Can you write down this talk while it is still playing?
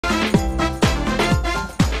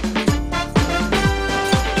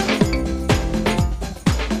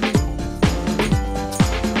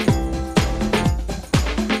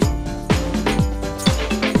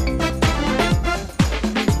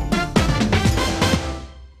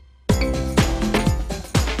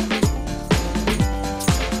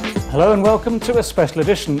Hello and welcome to a special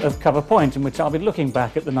edition of Cover Point, in which I'll be looking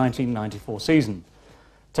back at the 1994 season.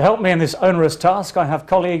 To help me in this onerous task, I have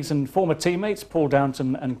colleagues and former teammates Paul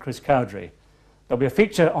Downton and Chris Cowdrey. There'll be a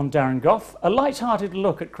feature on Darren Gough, a light-hearted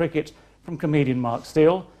look at cricket from comedian Mark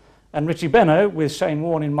Steele, and Richie Benno, with Shane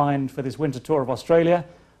Warne in mind for this winter tour of Australia,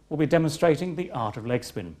 will be demonstrating the art of leg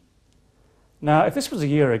spin. Now, if this was a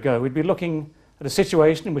year ago, we'd be looking at a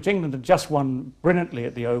situation in which England had just won brilliantly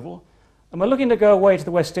at the Oval, and we're looking to go away to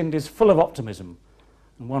the West Indies full of optimism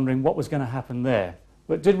and wondering what was going to happen there.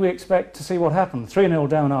 But did we expect to see what happened? 3-0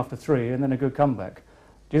 down after 3 and then a good comeback.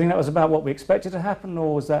 Do you think that was about what we expected to happen,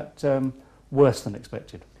 or was that worse than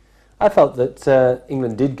expected? I felt that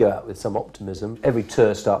England did go out with some optimism. Every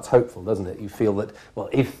tour starts hopeful, doesn't it? You feel that, well,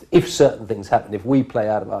 if certain things happen, if we play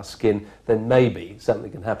out of our skin, then maybe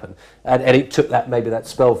something can happen. And it took maybe that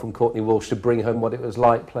spell from Courtney Walsh to bring home what it was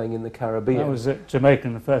like playing in the Caribbean. That was at Jamaica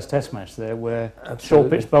in the first Test match there, where Absolutely. Short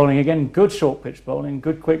pitch bowling again, good short pitch bowling,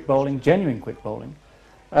 good quick bowling, genuine quick bowling.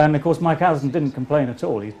 And of course Mike Howson didn't complain at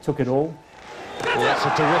all, he took it all. Well, that's a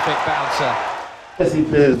terrific bouncer. Yes, he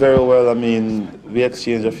played very well. I mean, we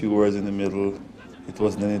exchanged a few words in the middle. It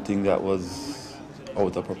wasn't anything that was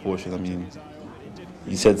out of proportion. I mean,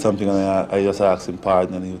 he said something and I just asked him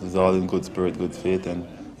pardon, and he was all in good spirit, good faith. And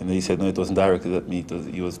he said, no, it wasn't directed at me,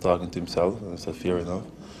 he was talking to himself. And I said, fair enough.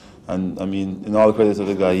 And I mean, in all credit to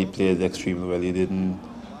the guy, he played extremely well. He didn't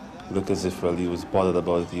look as if, well, he was bothered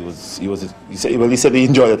about it. He said he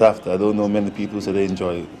enjoyed it after. I don't know many people who said they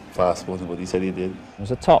enjoy fast bowling, but he said he did. He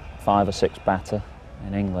was a top 5 or 6 batter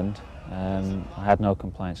in England. I had no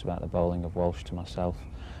complaints about the bowling of Walsh to myself.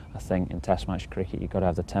 I think in Test match cricket you've got to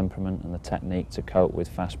have the temperament and the technique to cope with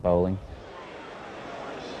fast bowling.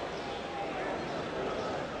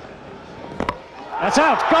 That's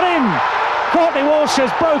out, got in! Courtney Walsh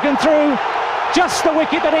has broken through, just the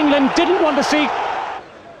wicket that England didn't want to see.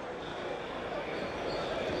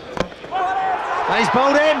 He's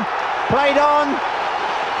bowled in, played on.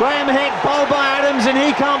 Graham Hick bowled by Adams and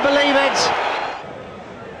he can't believe it.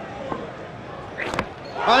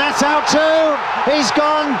 Oh, that's out too. He's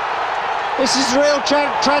gone. This is real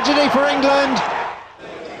tragedy for England.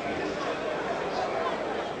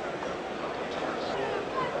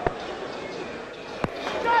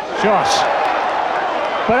 Shot,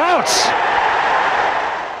 but out!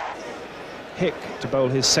 Hick to bowl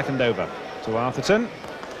his second over to Arthurton,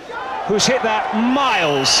 who's hit that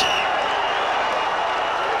miles.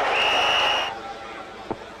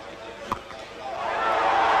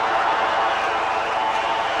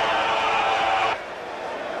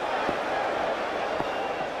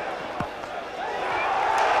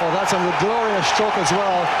 Well, that's a glorious stroke as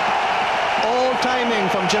well. All timing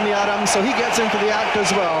from Jimmy Adams, so he gets into the act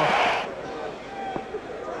as well.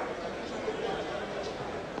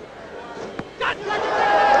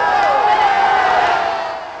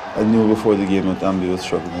 I knew before the game that Ambi was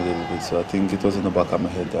struggling a little bit, so I think it was in the back of my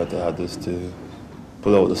head that I had this to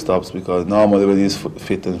pull out the stops, because normally when he's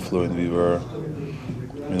fit and flowing, we were,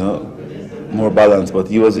 you know, more balanced, but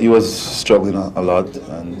he was struggling a lot,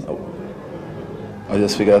 and I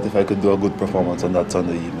just figured that if I could do a good performance on that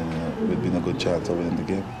Sunday evening, it would be a good chance of winning the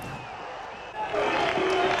game.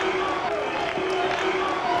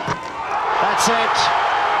 That's it.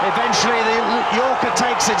 Eventually the Yorker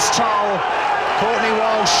takes its toll. Courtney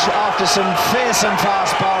Walsh, after some fearsome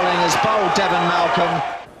fast bowling, has bowled Devon Malcolm.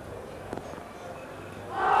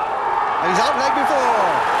 He's out leg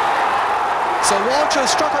before. So Walsh has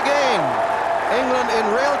struck again. England in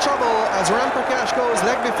real trouble as Ram Prakash goes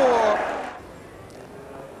leg before.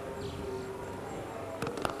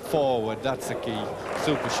 Forward, that's the key.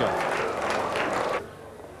 Super shot.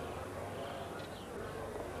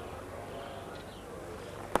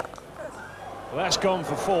 Well, that's gone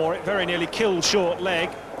for 4. It very nearly killed short leg.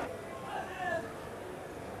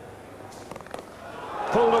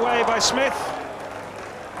 Pulled away by Smith.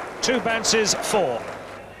 2 bounces, 4.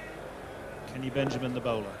 Kenny Benjamin, the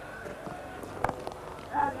bowler.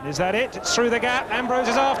 And is that it? It's through the gap. Ambrose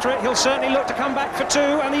is after it. He'll certainly look to come back for 2,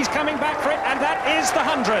 and he's coming back for it, and that is the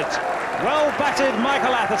 100. Well batted,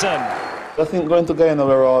 Michael Atherton. I think going to Guyana,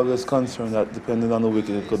 we're always concerned that depending on the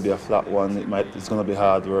wicket, it could be a flat one. It's going to be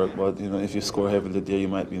hard work, but you know, if you score heavily there, you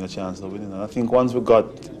might be in a chance of winning. And I think once we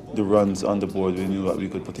got the runs on the board, we knew that we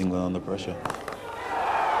could put England under pressure.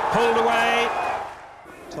 Pulled away.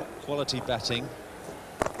 Top quality batting.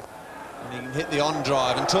 And he can hit the on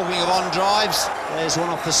drive. And talking of on drives, There's one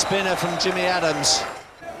off the spinner from Jimmy Adams.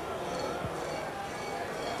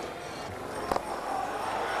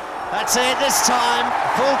 That's it this time.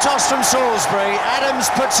 Full toss from Salisbury. Adams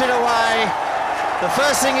puts it away. The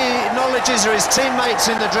first thing he acknowledges are his teammates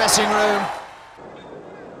in the dressing room.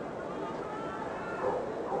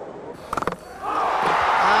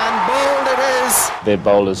 Ambrose. Their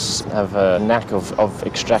bowlers have a knack of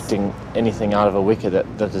extracting anything out of a wicket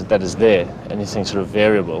that is there, anything sort of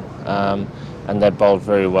variable. And they bowled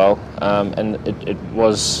very well, and it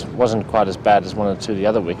wasn't quite as bad as one or two of the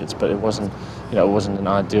other wickets, but it wasn't an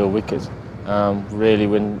ideal wicket. Really,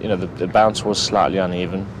 when the bounce was slightly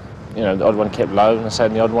uneven, the odd one kept low,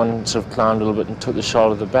 and the odd one sort of climbed a little bit and took the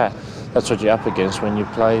shoulder of the bat. That's what you're up against when you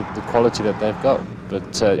play the quality that they've got.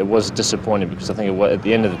 But it was disappointing, because I think at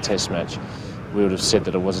the end of the Test match, we would have said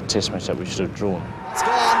that it was a Test match that we should have drawn. It's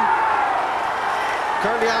gone.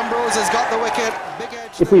 Curly Ambrose has got the wicket. Big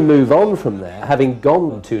edge. If we move on from there, having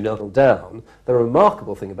gone 2-0 down, the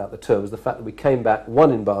remarkable thing about the tour was the fact that we came back,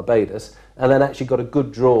 won in Barbados, and then actually got a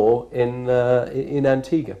good draw in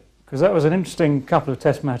Antigua. Because that was an interesting couple of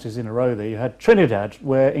Test matches in a row there. You had Trinidad,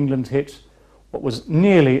 where England hit what was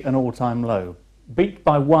nearly an all-time low, beat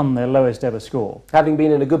by 1 their lowest ever score. Having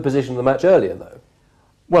been in a good position in the match earlier, though.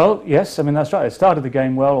 Well, yes, I mean, that's right. It started the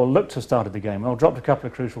game well, or looked to have started the game well, dropped a couple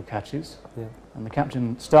of crucial catches. Yeah. And the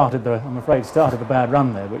captain I'm afraid, started the bad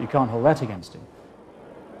run there, but you can't hold that against him.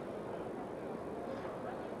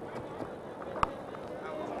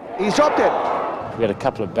 He's dropped it. We had a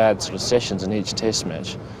couple of bad sort of sessions in each Test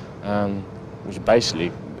match, which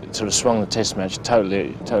basically sort of swung the Test match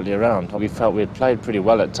totally around. We felt we had played pretty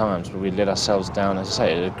well at times, but we let ourselves down, as I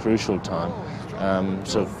say, at a crucial time,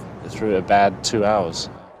 sort of through a bad 2 hours.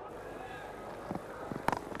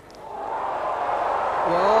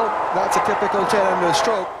 Well, that's a typical tail-end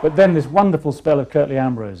stroke. But then this wonderful spell of Curtly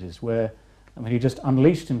Ambrose's, where he just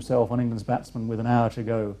unleashed himself on England's batsmen with an hour to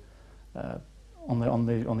go on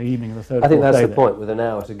the evening of the third. I think that's the there. point, with an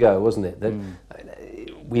hour to go, wasn't it? That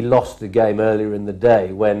we lost the game earlier in the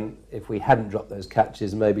day, when if we hadn't dropped those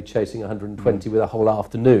catches, maybe chasing 120 with a whole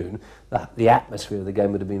afternoon, the atmosphere of the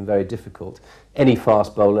game would have been very difficult. Any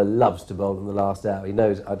fast bowler loves to bowl in the last hour. He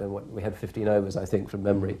knows, I don't know what, we had 15 overs, I think, from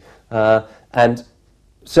memory. And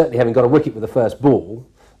certainly having got a wicket with the first ball,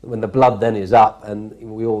 when the blood then is up, and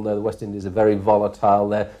we all know the West Indies are very volatile,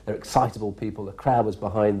 they're excitable people, the crowd was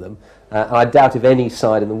behind them, and I doubt if any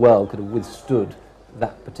side in the world could have withstood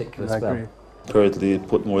that particular spell. Agree. Curtly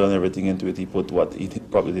put more than everything into it. He put what he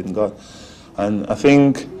probably didn't got, and I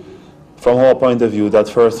think from our point of view,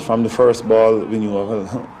 from the first ball, we knew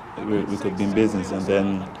we could be in business, and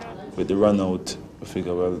then with the run out, we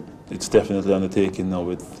figure, well, it's definitely undertaken now.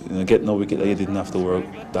 With getting no wicket that you didn't have to work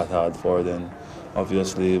that hard for, then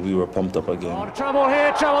obviously we were pumped up again. Oh, trouble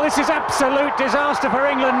here, trouble. This is absolute disaster for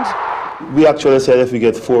England. We actually said if we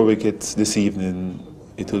get 4 wickets this evening,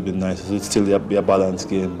 it would be nice. It would still be a balanced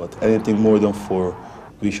game, but anything more than 4,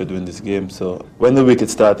 we should win this game. So when the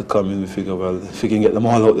wickets started coming, we figured, well, if we can get them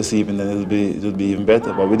all out this evening, then it would be even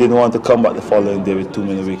better. But we didn't want to come back the following day with too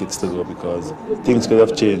many wickets to go, because things could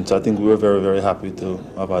have changed. So I think we were very, very happy to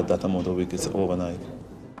have had that amount of wickets overnight.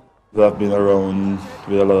 I've been around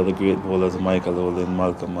with a lot of the great bowlers, Michael Olin,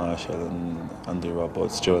 Malcolm Marshall, and Andy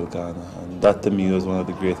Roberts, Joel Garner, and that to me was one of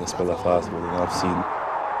the greatest spell of fast bowling I've seen.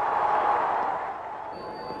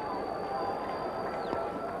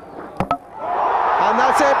 And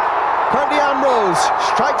that's it. Curtly Ambrose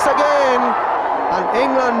strikes again, and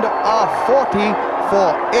England are 40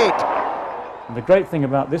 for 8. And the great thing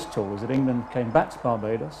about this tour was that England came back to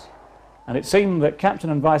Barbados, and it seemed that captain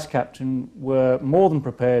and vice-captain were more than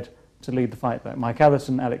prepared to lead the fight back. Mike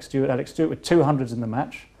Atherton, Alex Stewart with 200s in the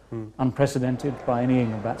match, unprecedented by any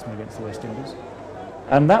England batsman against the West Indies.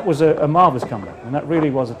 And that was a marvellous comeback, and that really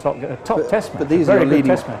was a top Test match. But these are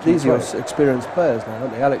your experienced players now,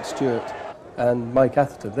 aren't they? Alex Stewart and Mike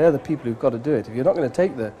Atherton, they're the people who've got to do it. If you're not going to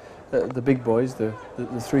take the big boys, the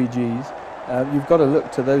 3 Gs, you've got to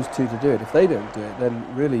look to those 2 to do it. If they don't do it, then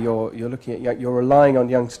really you're looking at, you're relying on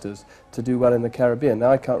youngsters to do well in the Caribbean. Now,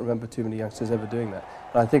 I can't remember too many youngsters ever doing that.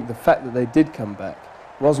 And I think the fact that they did come back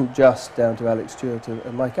wasn't just down to Alex Stewart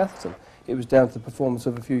and Mike Atherton. It was down to the performance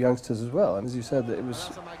of a few youngsters as well. And as you said, that it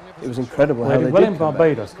was incredible how they did well come in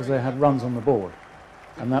Barbados, because they had runs on the board.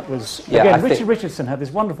 And that was, Yeah, again, Richie Richardson had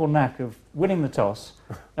this wonderful knack of winning the toss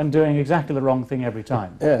and doing exactly the wrong thing every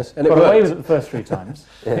time. Yes, and it got worked. away with it the first 3 times.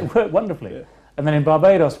 It worked wonderfully. Yeah. And then in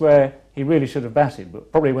Barbados, where he really should have batted,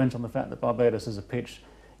 but probably went on the fact that Barbados is a pitch,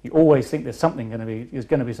 you always think there's going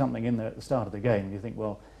to be something in there at the start of the game. You think,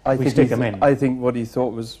 well, we stick them in. I think what he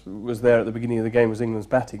thought was there at the beginning of the game was England's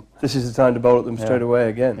batting. This is the time to bowl at them straight away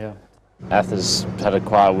again. Yeah. Athers had a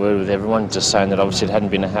quiet word with everyone, just saying that obviously it hadn't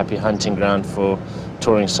been a happy hunting ground for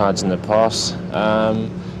touring sides in the past.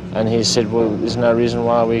 And he said, well, there's no reason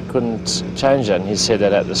why we couldn't change that. And he said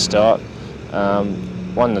that at the start.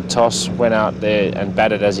 Won the toss, went out there and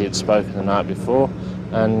batted as he had spoken the night before.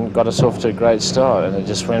 and got us off to a great start, and it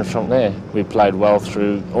just went from there. We played well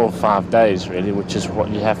through all 5 days really, which is what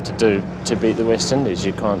you have to do to beat the West Indies.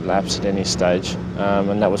 You can't lapse at any stage,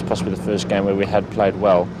 and that was possibly the first game where we had played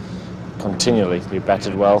well continually. We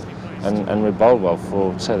batted well and we bowled well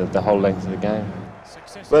for, say, the whole length of the game.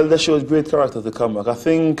 Well, they showed great character to come back. I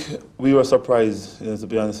think we were surprised, to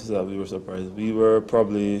be honest with that, we were surprised. We were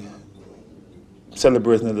probably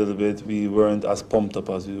celebrating a little bit. We weren't as pumped up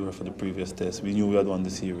as we were for the previous test. We knew we had won the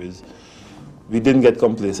series. We didn't get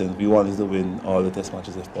complacent. We wanted to win all the test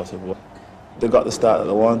matches if possible. They got the start that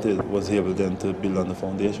they wanted, was able then to build on the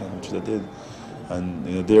foundation, which they did.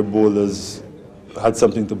 And their bowlers had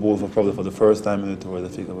something to bowl for probably for the first time in the tour. They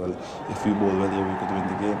figured, well, if we bowl well here, we could win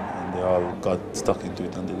the game. And they all got stuck into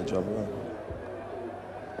it and did the job well.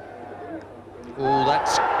 Oh,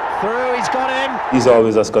 that's through, he's got him. He's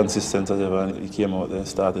always as consistent as ever. He came out there,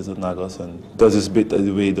 started to nag us and does his bit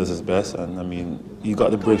the way he does his best. And I mean, he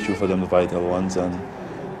got the breakthrough for them, the vital ones, and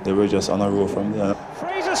they were just on a roll from there.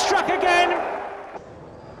 Fraser struck again.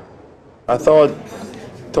 I thought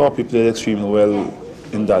Torpy played extremely well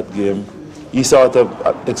in that game. He sort of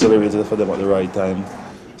accelerated for them at the right time.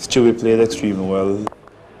 Stewie played extremely well.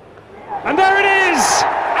 And there it is!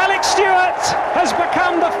 Alex Stewart has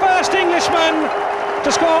become the first Englishman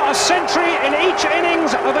to score a century in each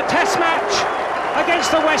innings of a test match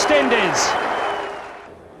against the West Indies.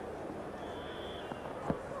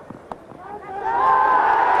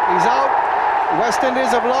 He's out. West Indies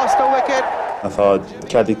have lost a wicket. I thought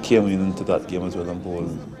Caddick came into that game as well and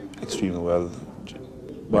bowled extremely well.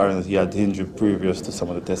 Barring that he had injury previous to some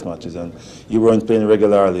of the test matches and he weren't playing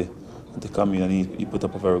regularly. To come in and he put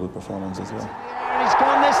up a very good performance as well. And he's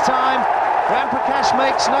gone this time. Ram Prakash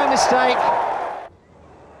makes no mistake.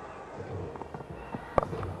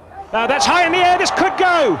 Now that's high in the air, this could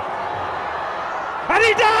go. And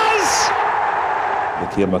he does!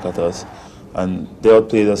 They came back at us and they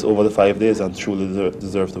outplayed us over the 5 days and truly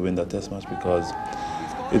deserved to win that test match because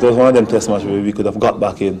it was one of them test matches where we could have got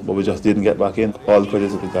back in, but we just didn't get back in. All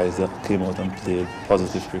credit to the guys that came out and played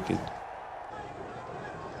positive cricket.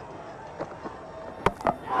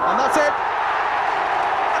 And that's it.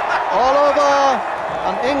 All over.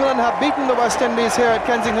 And England have beaten the West Indies here at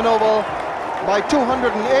Kensington Oval by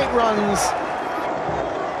 208 runs.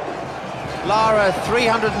 Lara,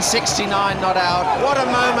 369 not out. What a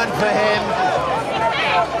moment for him.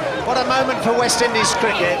 What a moment for West Indies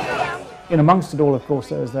cricket. In amongst it all, of course,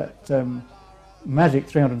 there was that magic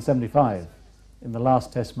 375 in the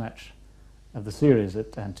last test match of the series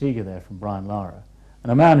at Antigua there from Brian Lara.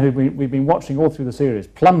 And a man who we've been watching all through the series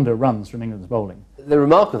plunder runs from England's bowling. The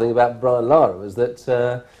remarkable thing about Brian Lara was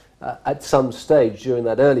that at some stage during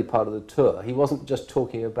that early part of the tour, he wasn't just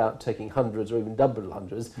talking about taking hundreds or even double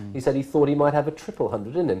hundreds. He said he thought he might have a triple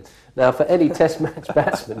hundred in him. Now, for any test match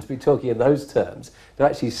batsman to be talking in those terms, to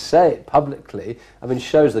actually say it publicly, I mean,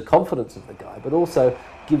 shows the confidence of the guy, but also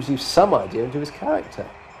gives you some idea into his character.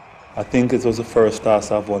 I think it was the first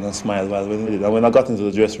toss I've won and smiled while winning it. And when I got into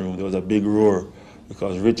the dressing room, there was a big roar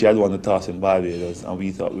because Richie had won the toss in Barbados and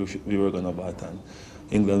we thought we were going to bat. And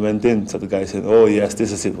England went in, so the guy said, oh yes,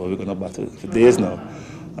 this is it, well, we're going to bat for days now.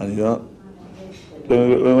 And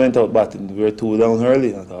when we went out batting, we were 2 down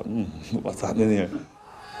early. And I thought, what's happening here?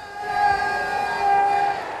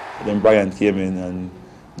 Then Brian came in and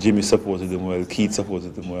Jimmy supported him well, Keith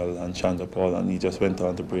supported him well, and Chandra Paul, and he just went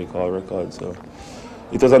on to break all records. So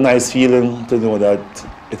it was a nice feeling to know that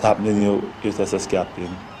it happened in you just as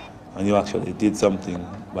captain, and you actually did something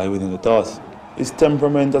by winning the toss. His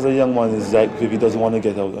temperament as a young man is like Vivi doesn't want to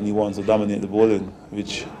get out and he wants to dominate the bowling,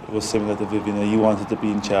 which was similar to Vivi. He wanted to be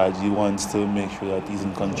in charge, he wants to make sure that he's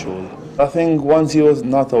in control. I think once he was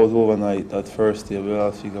not out overnight that first day, we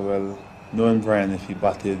all figure, well, knowing Brian, if he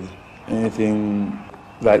batted anything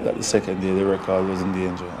like that the second day, the record was in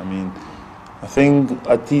danger. I mean, I think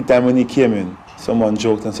at the time when he came in, someone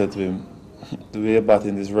joked and said to him, the way you're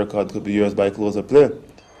batting, this record could be yours by close of play.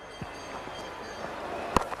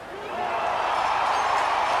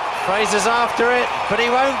 Fraser's after it, but he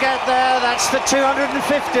won't get there. That's the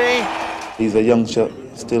 250. He's a youngster,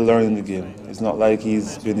 still learning the game. It's not like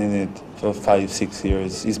he's been in it for 5-6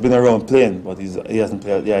 years. He's been around playing, but he hasn't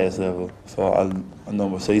played at the highest level for a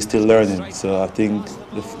number, so he's still learning. So I think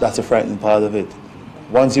that's a frightening part of it.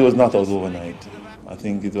 Once he was not out overnight, I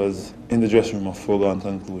think it was in the dressing room a foregone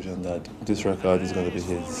conclusion that this record is going to be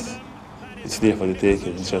his. It's there for the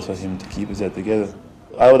taking. It's just for him to keep his head together.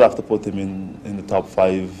 I would have to put him in the top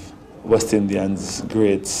 5 West Indians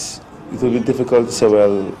greats. It would be difficult to say,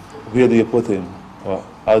 well, where do you put him? Well,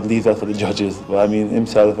 I would leave that for the judges. But I mean,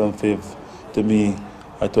 himself and Viv, to me,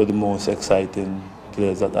 are two of the most exciting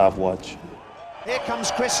players that I've watched. Here comes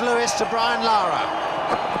Chris Lewis to Brian Lara.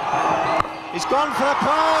 He's gone for the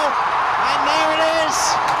pole, and there it is.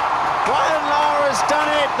 Brian Lara's done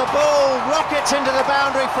it. The ball rockets into the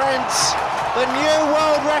boundary fence. The new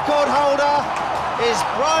world record holder is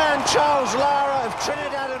Brian Charles Lara of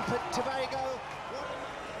Trinidad and Tobago.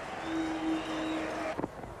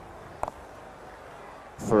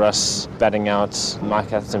 For us, batting out,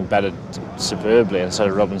 Mike Atherton batted superbly, and so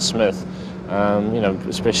did Robin Smith. You know,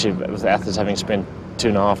 especially with Atherton having spent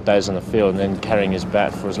 2.5 days on the field and then carrying his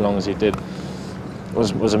bat for as long as he did,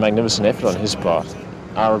 was a magnificent effort on his part.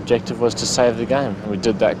 Our objective was to save the game, and we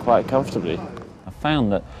did that quite comfortably. I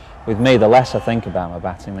found that with me, the less I think about my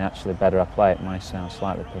batting, the actually better I play. It might sound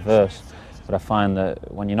slightly perverse, but I find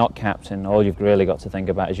that when you're not captain, all you've really got to think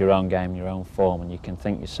about is your own game, your own form, and you can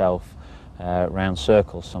think yourself round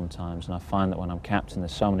circles sometimes. And I find that when I'm captain,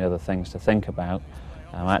 there's so many other things to think about.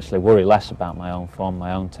 I actually worry less about my own form,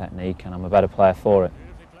 my own technique, and I'm a better player for it.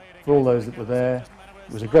 For all those that were there,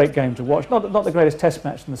 it was a great game to watch. Not the greatest test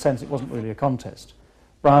match in the sense it wasn't really a contest.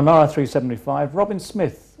 Brian Lara 375, Robin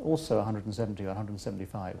Smith also 170 or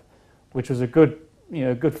 175, which was a good,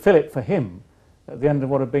 good fillip for him at the end of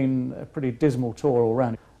what had been a pretty dismal tour all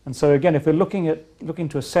round. And so again, if we're looking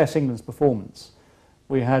to assess England's performance,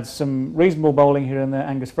 we had some reasonable bowling here and there.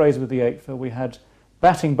 Angus Fraser with the 8-for. We had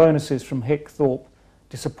batting bonuses from Hick, Thorpe,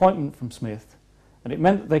 disappointment from Smith, and it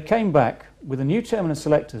meant that they came back with a new chairman of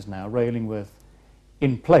selectors now, Ray Illingworth,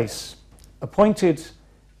 in place, appointed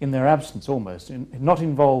in their absence almost, not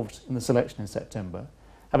involved in the selection in September,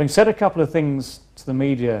 having said a couple of things to the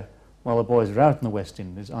media while the boys were out in the West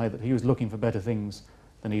Indies, i.e. that he was looking for better things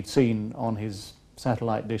than he'd seen on his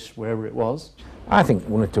satellite dish wherever it was. I think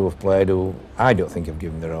one or two have played who I don't think have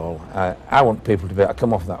given their all. I want people to be able to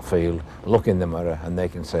come off that field, look in the mirror, and they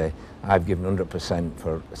can say, I've given 100%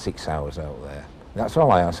 for 6 hours out there. That's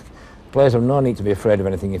all I ask. Players have no need to be afraid of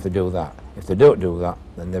anything if they do that. If they don't do that,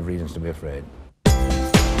 then they've reasons to be afraid.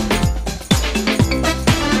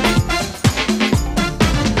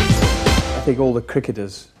 I think all the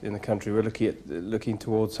cricketers in the country were looking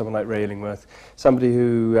towards someone like Ray Illingworth, somebody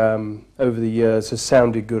who over the years has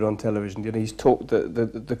sounded good on television. You know, he's talked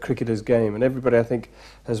the cricketers' game, and everybody, I think,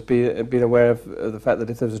 has been aware of the fact that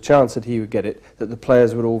if there was a chance that he would get it, that the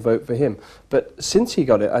players would all vote for him. But since he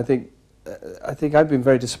got it, I think I've been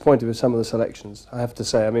very disappointed with some of the selections, I have to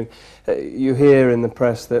say. I mean, you hear in the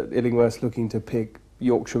press that Illingworth's looking to pick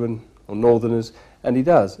Yorkshiremen or Northerners, and he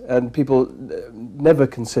does. And people never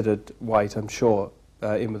considered White, I'm sure,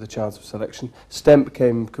 in with a chance of selection. Stemp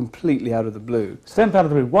came completely out of the blue. Stemp out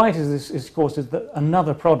of the blue. White is of course,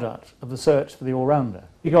 another product of the search for the all-rounder.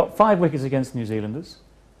 He got 5 wickets against the New Zealanders,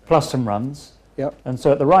 plus some runs. Yep. And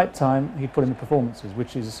so at the right time, he put in the performances,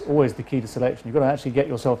 which is always the key to selection. You've got to actually get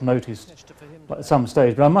yourself noticed at some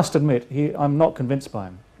stage. But I must admit, I'm not convinced by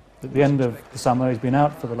him. At the end of the summer, he's been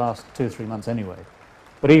out for the last 2 or 3 months anyway.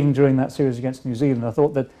 But even during that series against New Zealand, I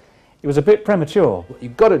thought that it was a bit premature. What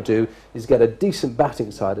you've got to do is get a decent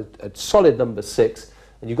batting side, a solid number 6,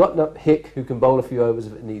 and you've got Hick who can bowl a few overs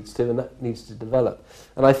if it needs to, and that needs to develop.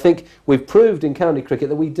 And I think we've proved in county cricket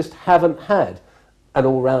that we just haven't had an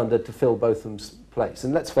all-rounder to fill Botham's place.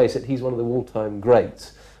 And let's face it, he's one of the all-time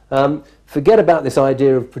greats. Forget about this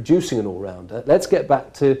idea of producing an all-rounder. Let's get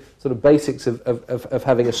back to sort of basics of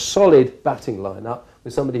having a solid batting lineup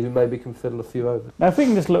with somebody who maybe can fiddle a few overs. Now, if we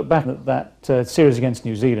can just look back at that series against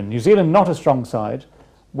New Zealand. New Zealand, not a strong side,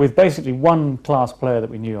 with basically one class player that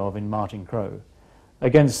we knew of in Martin Crowe,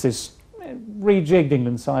 against this rejigged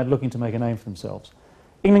England side looking to make a name for themselves.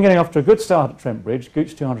 England getting off to a good start at Trent Bridge,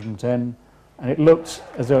 Gooch 210, and it looked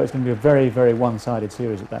as though it's going to be a very, very one-sided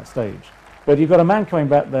series at that stage. But you've got a man coming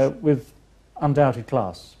back there with undoubted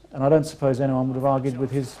class, and I don't suppose anyone would have argued with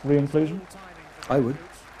his re-inclusion? I would,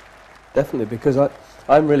 definitely, because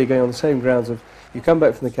I'm really going on the same grounds of you come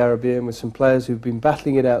back from the Caribbean with some players who've been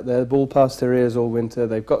battling it out there, the ball past their ears all winter,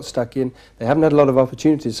 they've got stuck in, they haven't had a lot of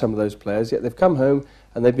opportunities, some of those players, yet they've come home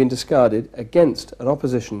and they've been discarded against an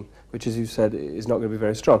opposition which, as you said, is not going to be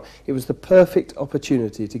very strong. It was the perfect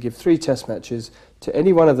opportunity to give 3 test matches to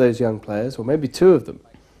any one of those young players, or maybe 2 of them,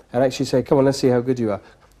 and actually say, come on, let's see how good you are.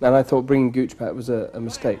 And I thought bringing Gooch back was a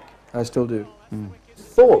mistake. I still do.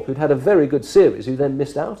 Thorpe, who'd had a very good series, who then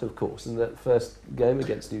missed out, of course, in that first game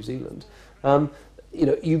against New Zealand. You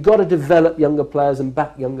know, you've got to develop younger players and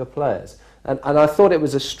back younger players. And I thought it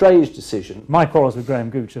was a strange decision. My quarrels with Graham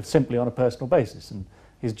Gooch are simply on a personal basis, and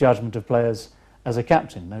his judgment of players as a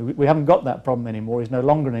captain. No, we haven't got that problem anymore. He's no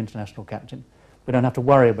longer an international captain. We don't have to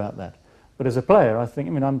worry about that. But as a player, I think,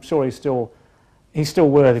 I'm sure he's still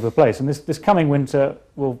worthy of a place. And this coming winter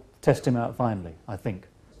will test him out finally, I think.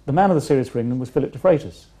 The man of the series for England was Philip de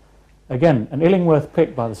Freitas. Again, an Illingworth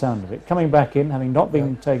pick by the sound of it, coming back in, having not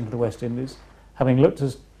been taken to the West Indies, having looked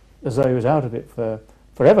as though he was out of it for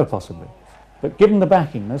forever possibly. But given the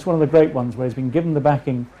backing, that's one of the great ones where he's been given the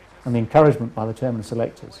backing and the encouragement by the chairman of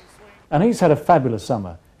selectors. And he's had a fabulous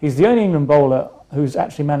summer. He's the only England bowler who's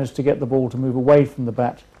actually managed to get the ball to move away from the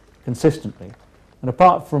bat consistently. And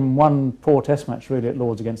apart from one poor test match really at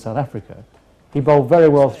Lord's against South Africa, he bowled very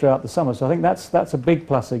well throughout the summer. So I think that's a big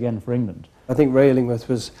plus again for England. I think Ray Illingworth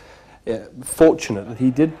was fortunate that he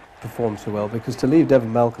did perform so well, because to leave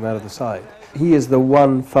Devon Malcolm out of the side, he is the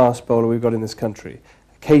one fast bowler we've got in this country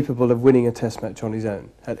capable of winning a test match on his own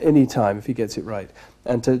at any time if he gets it right.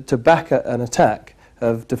 And to back an attack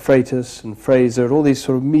of De Freitas and Fraser and all these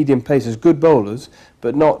sort of medium pacers, good bowlers,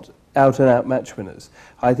 but not out-and-out match winners.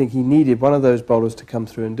 I think he needed one of those bowlers to come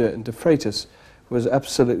through and do it, and De Freitas was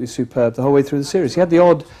absolutely superb the whole way through the series. He had the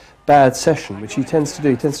odd bad session, which he tends to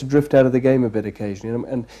do. He tends to drift out of the game a bit occasionally,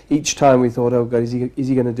 and each time we thought, oh God, is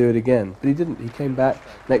he going to do it again? But he didn't. He came back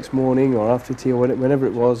next morning or after tea or whenever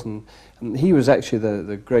it was, and he was actually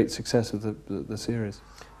the great success of the series.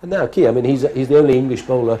 And now, Key, I mean, he's the only English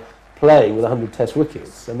bowler playing with 100 Test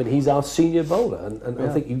wickets. I mean, he's our senior bowler, and I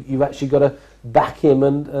think you've actually got to back him,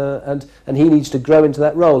 and he needs to grow into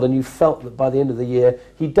that role. And you felt that by the end of the year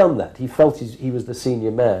he'd done that. He felt he was the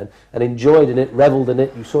senior man and enjoyed in it, revelled in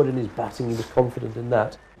it. You saw it in his batting. He was confident in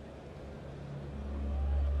that.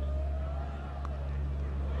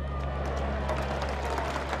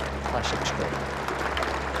 Classic stroke.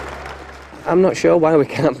 I'm not sure why we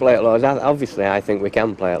can't play at Lord's. Obviously, I think we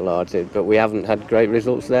can play at Lord's, but we haven't had great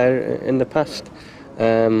results there in the past.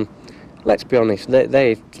 Let's be honest,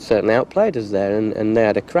 they certainly outplayed us there, and they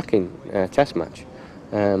had a cracking test match.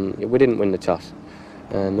 We didn't win the toss,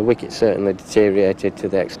 and the wicket certainly deteriorated to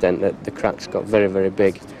the extent that the cracks got very, very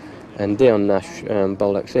big, and Dion Nash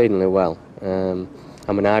bowled exceedingly well.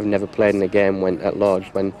 I mean, I've never played in a game at Lord's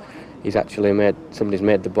when somebody's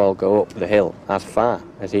made the ball go up the hill as far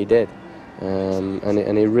as he did.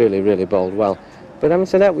 And he really, really bowled well. But having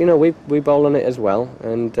said that, you know, we bowl on it as well,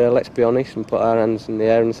 and let's be honest and put our hands in the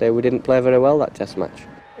air and say we didn't play very well that test match.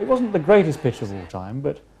 It wasn't the greatest pitch of all time,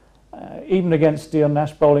 but even against Dion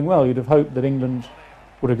Nash bowling well, you'd have hoped that England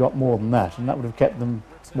would have got more than that, and that would have kept them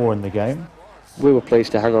more in the game. We were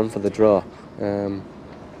pleased to hang on for the draw.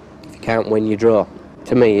 If you can't win, you draw.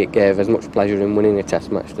 To me, it gave as much pleasure in winning a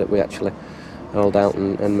test match that we actually held out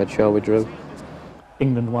and made sure we drew.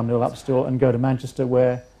 England 1-0 up still and go to Manchester,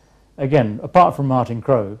 where, again, apart from Martin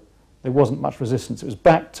Crowe, there wasn't much resistance. It was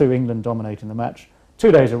back to England dominating the match.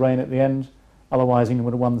 2 days of rain at the end, otherwise England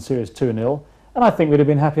would have won the series 2-0, and I think we'd have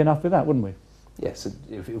been happy enough with that, wouldn't we? Yes,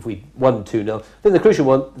 if we won 2-0. I think the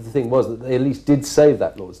crucial thing was that they at least did save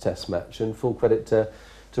that Lord's Test match, and full credit to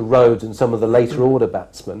Rhodes and some of the later order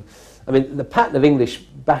batsmen. I mean, the pattern of English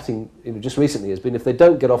batting just recently has been if they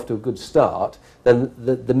don't get off to a good start, then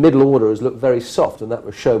the middle order has looked very soft, and that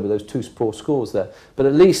was shown with those 2 poor scores there. But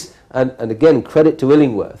at least, and again, credit to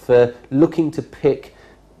Illingworth for looking to pick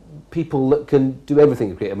people that can do everything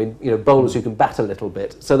in cricket. I mean, you know, bowlers who can bat a little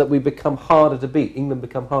bit, so that we become harder to beat. England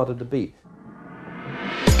become harder to beat.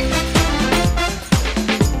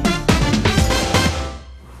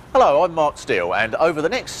 Hello, I'm Mark Steele, and over the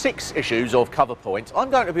next 6 issues of Cover Point,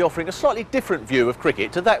 I'm going to be offering a slightly different view of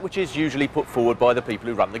cricket to that which is usually put forward by the people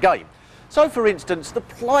who run the game. So, for instance, the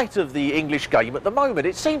plight of the English game at the moment,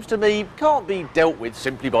 it seems to me, can't be dealt with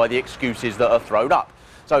simply by the excuses that are thrown up.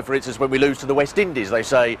 So, for instance, when we lose to the West Indies, they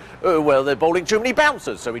say, oh, well, they're bowling too many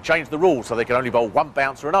bouncers, so we changed the rules so they can only bowl 1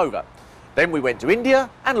 bouncer and over. Then we went to India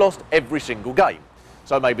and lost every single game.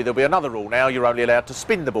 So maybe there'll be another rule now, you're only allowed to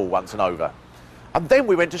spin the ball once and over. And then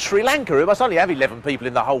we went to Sri Lanka, who must only have 11 people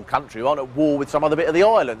in the whole country who aren't at war with some other bit of the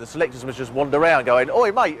island. The selectors must just wander around going,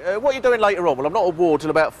 oi mate, what are you doing later on? Well, I'm not at war till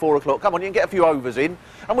about 4 o'clock. Come on, you can get a few overs in.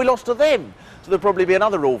 And we lost to them. So there'll probably be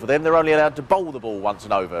another rule for them. They're only allowed to bowl the ball once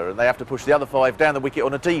and over, and they have to push the other 5 down the wicket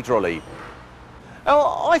on a tea trolley.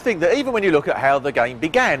 Now, I think that even when you look at how the game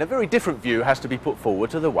began, a very different view has to be put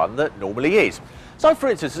forward to the one that normally is. So, for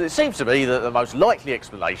instance, it seems to me that the most likely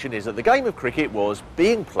explanation is that the game of cricket was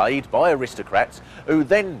being played by aristocrats who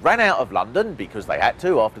then ran out of London, because they had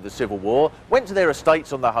to after the Civil War, went to their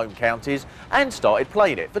estates on their home counties and started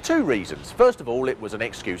playing it for 2 reasons. First of all, it was an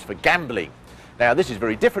excuse for gambling. Now, this is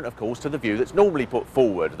very different, of course, to the view that's normally put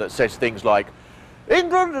forward that says things like,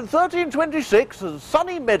 England in 1326, a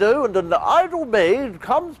sunny meadow and an idle maid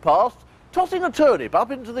comes past, tossing a turnip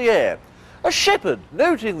up into the air. A shepherd,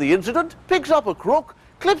 noting the incident, picks up a crook,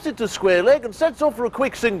 clips it to square leg and sets off for a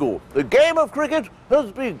quick single. The game of cricket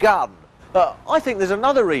has begun. I think there's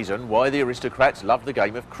another reason why the aristocrats loved the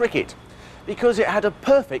game of cricket. because it had a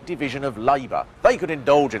perfect division of labour. They could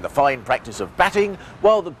indulge in the fine practice of batting,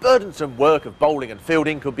 while the burdensome work of bowling and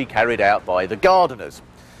fielding could be carried out by the gardeners.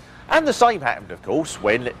 And the same happened, of course,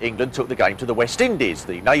 when England took the game to the West Indies.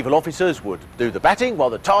 The naval officers would do the batting, while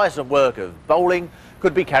the tiresome work of bowling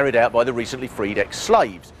could be carried out by the recently freed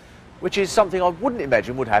ex-slaves, which is something I wouldn't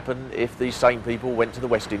imagine would happen if these same people went to the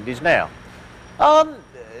West Indies now.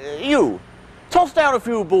 You, toss down a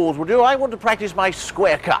few balls, would you? I want to practice my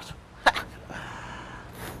square cut.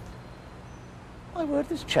 My word,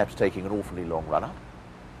 this chap's taking an awfully long run up.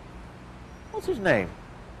 What's his name?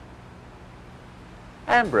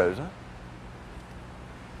 Ambrose, huh?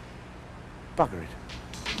 Bugger it.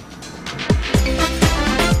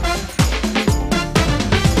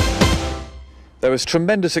 There was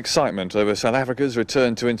tremendous excitement over South Africa's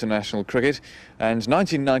return to international cricket, and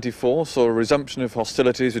 1994 saw a resumption of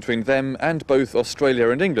hostilities between them and both Australia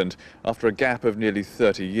and England after a gap of nearly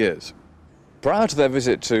 30 years. Prior to their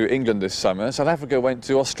visit to England this summer, South Africa went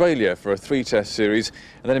to Australia for a 3-test series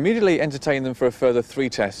and then immediately entertained them for a further 3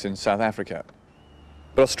 tests in South Africa.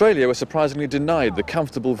 But Australia were surprisingly denied the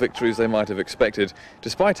comfortable victories they might have expected,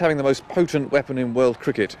 despite having the most potent weapon in world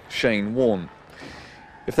cricket, Shane Warne.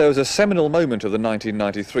 If there was a seminal moment of the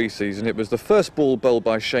 1993 season, it was the first ball bowled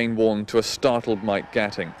by Shane Warne to a startled Mike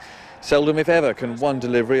Gatting. Seldom, if ever, can one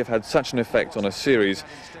delivery have had such an effect on a series,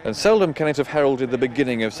 and seldom can it have heralded the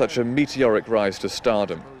beginning of such a meteoric rise to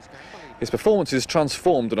stardom. His performances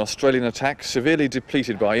transformed an Australian attack severely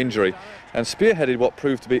depleted by injury and spearheaded what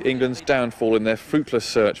proved to be England's downfall in their fruitless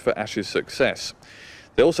search for Ashes success.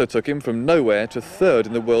 They also took him from nowhere to 3rd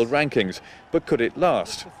in the world rankings, but could it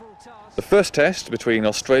last? The first test between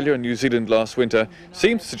Australia and New Zealand last winter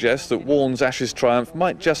seemed to suggest that Warne's Ashes triumph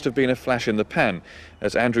might just have been a flash in the pan,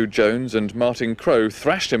 as Andrew Jones and Martin Crowe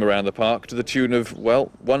thrashed him around the park to the tune of,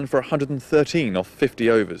 well, 1 for 113 off 50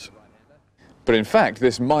 overs. But in fact,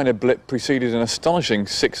 this minor blip preceded an astonishing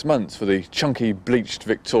 6 months for the chunky, bleached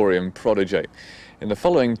Victorian prodigy. In the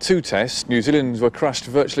following 2 tests, New Zealand were crushed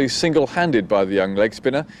virtually single-handed by the young leg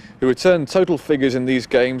spinner, who returned total figures in these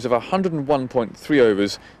games of 101.3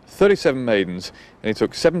 overs, 37 maidens, and he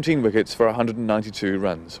took 17 wickets for 192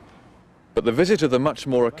 runs. But the visit of the much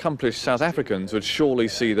more accomplished South Africans would surely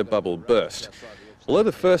see the bubble burst. Although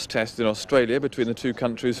the first test in Australia between the two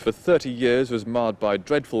countries for 30 years was marred by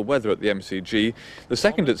dreadful weather at the MCG, the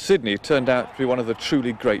second at Sydney turned out to be one of the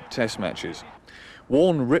truly great test matches.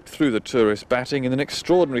 Warne ripped through the tourist batting in an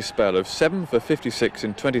extraordinary spell of 7 for 56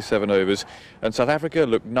 in 27 overs, and South Africa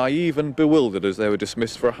looked naive and bewildered as they were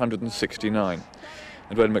dismissed for 169.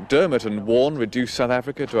 And when McDermott and Warne reduced South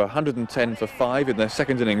Africa to 110 for 5 in their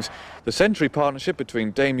second innings, the century partnership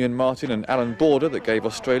between Damien Martyn and Alan Border that gave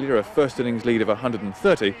Australia a first innings lead of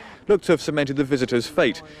 130 looked to have cemented the visitors'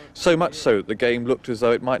 fate, so much so that the game looked as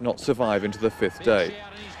though it might not survive into the 5th day.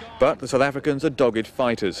 But the South Africans are dogged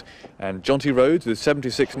fighters, and Jonty Rhodes, with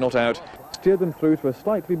 76 not out, steered them through to a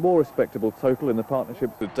slightly more respectable total in the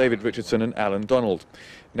partnerships with David Richardson and Alan Donald.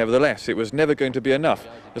 Nevertheless, it was never going to be enough,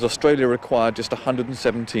 as Australia required just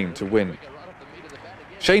 117 to win.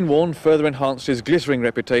 Shane Warne further enhanced his glittering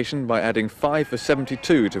reputation by adding 5 for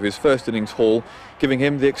 72 to his first innings haul, giving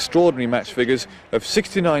him the extraordinary match figures of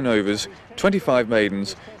 69 overs, 25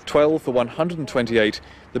 maidens, 12 for 128,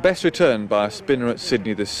 the best return by a spinner at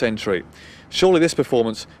Sydney this century. Surely this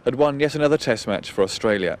performance had won yet another test match for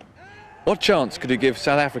Australia. What chance could he give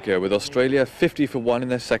South Africa with Australia 50 for 1 in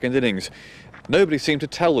their second innings? Nobody seemed to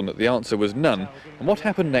tell them that the answer was none, and what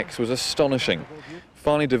happened next was astonishing.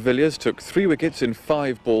 Finally, de Villiers took 3 wickets in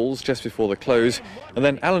 5 balls just before the close, and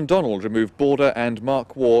then Alan Donald removed Border and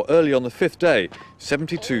Mark Waugh early on the 5th day,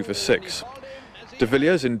 72 for 6. De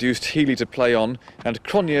Villiers induced Healy to play on, and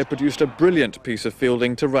Cronje produced a brilliant piece of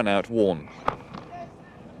fielding to run out Warne.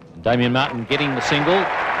 Damien Martyn getting the single.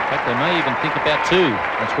 In fact, they may even think about 2.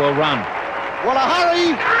 That's well run. What a hurry!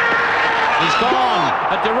 He's gone.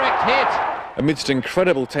 A direct hit. Amidst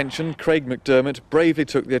incredible tension, Craig McDermott bravely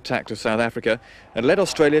took the attack to South Africa and led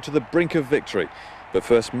Australia to the brink of victory. But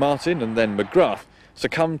first Martyn and then McGrath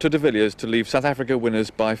succumbed to de Villiers to leave South Africa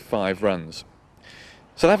winners by 5 runs.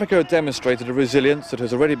 South Africa had demonstrated a resilience that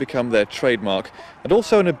has already become their trademark, and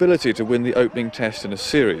also an ability to win the opening test in a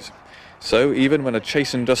series. So even when a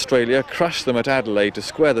chastened Australia crushed them at Adelaide to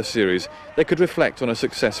square the series, they could reflect on a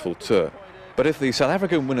successful tour. But if the South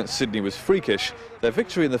African win at Sydney was freakish, their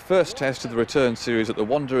victory in the first test of the return series at the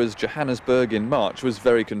Wanderers Johannesburg in March was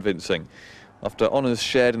very convincing. After honours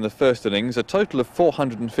shared in the first innings, a total of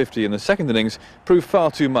 450 in the second innings proved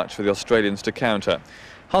far too much for the Australians to counter.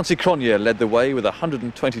 Hansie Cronje led the way with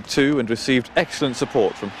 122 and received excellent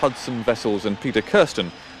support from Hudson, Wessels and Peter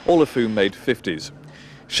Kirsten, all of whom made 50s.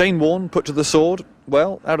 Shane Warne put to the sword?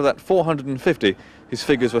 Well, out of that 450, his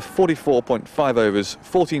figures were 44.5 overs,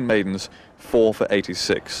 14 maidens, 4 for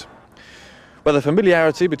 86. Whether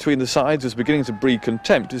familiarity between the sides was beginning to breed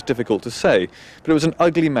contempt is difficult to say, but it was an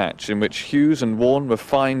ugly match in which Hughes and Warne were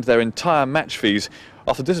fined their entire match fees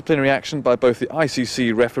after disciplinary action by both the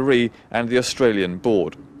ICC referee and the Australian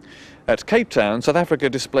board. At Cape Town, South Africa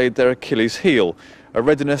displayed their Achilles heel, a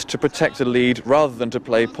readiness to protect a lead rather than to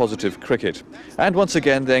play positive cricket. And once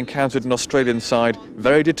again they encountered an Australian side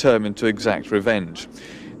very determined to exact revenge.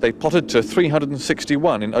 They potted to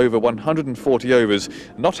 361 in over 140 overs,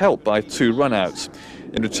 not helped by 2 run-outs.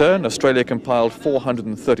 In return, Australia compiled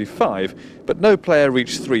 435, but no player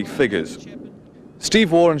reached 3 figures.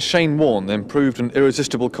 Steve Waugh and Shane Warne then proved an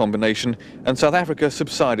irresistible combination, and South Africa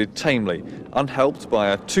subsided tamely, unhelped by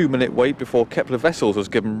a 2-minute wait before Kepler Wessels was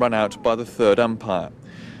given run-out by the 3rd umpire.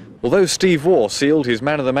 Although Steve Waugh sealed his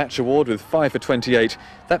Man of the Match award with 5 for 28,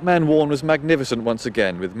 that man Warne was magnificent once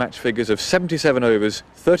again, with match figures of 77 overs,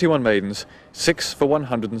 31 maidens, 6 for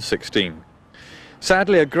 116.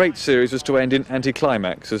 Sadly, a great series was to end in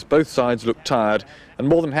anticlimax, as both sides looked tired and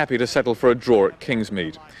more than happy to settle for a draw at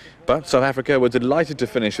Kingsmead. But South Africa were delighted to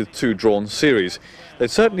finish with 2 drawn series.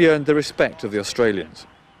 They'd certainly earned the respect of the Australians.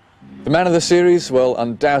 The man of the series? Well,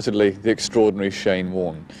 undoubtedly the extraordinary Shane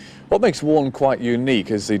Warne. What makes Warne quite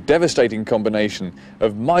unique is the devastating combination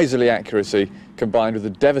of miserly accuracy combined with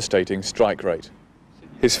a devastating strike rate.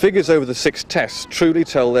 His figures over the 6 tests truly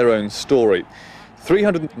tell their own story.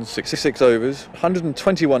 366 overs,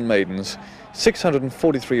 121 maidens,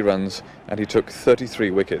 643 runs, and he took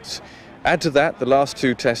 33 wickets. Add to that the last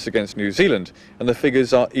 2 tests against New Zealand, and the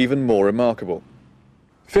figures are even more remarkable.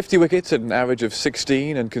 50 wickets at an average of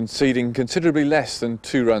 16 and conceding considerably less than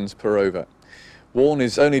 2 runs per over. Warne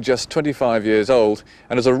is only just 25 years old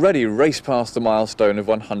and has already raced past the milestone of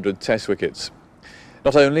 100 test wickets.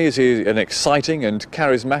 Not only is he an exciting and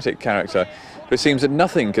charismatic character, but it seems that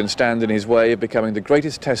nothing can stand in his way of becoming the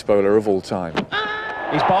greatest test bowler of all time.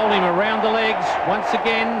 He's bowled him around the legs once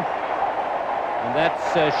again, and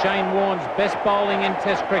that's Shane Warne's best bowling in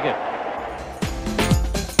test cricket.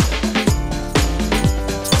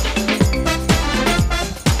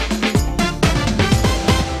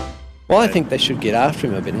 Well, I think they should get after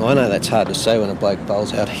him a bit more. I know that's hard to say when a bloke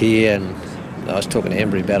bowls out here, and I was talking to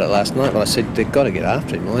Embry about it last night, but I said they've got to get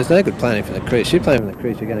after him more. There's no good playing him from the crease. You play him in the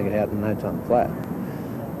crease, you're going to get out in no time flat.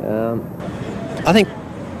 I think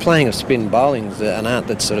playing of spin bowling is an art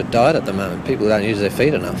that's sort of died at the moment. People don't use their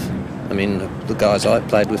feet enough. I mean, the guys I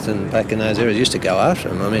played with back in those eras used to go after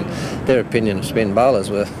them. I mean, their opinion of spin bowlers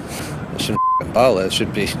were they shouldn't bowl, they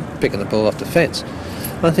should be picking the ball off the fence.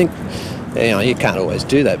 I think, you know, you can't always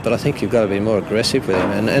do that, but I think you've got to be more aggressive with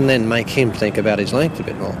him and then make him think about his length a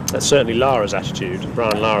bit more. That's certainly Lara's attitude.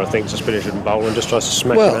 Brian Lara thinks a spinner shouldn't bowl and just tries to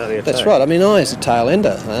smack him out of the attack. That's right. I mean, I as a tail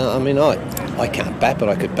ender, I mean, I can't bat, but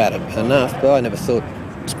I could bat it enough, but I never thought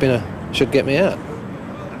spinner should get me out.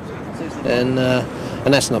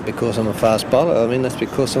 And that's not because I'm a fast bowler. I mean, that's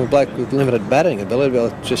because I'm a bloke with limited batting ability.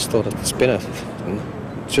 I just thought that the spinner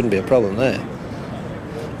shouldn't be a problem there.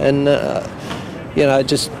 And you know,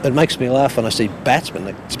 it makes me laugh when I see batsmen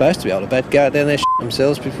that are supposed to be able to bat go out there and they shit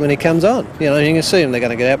themselves when he comes on. You know, you can see them, they're going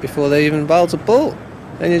to get out before they even bowls a ball.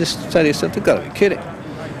 And you just say to yourself, they've got to be kidding.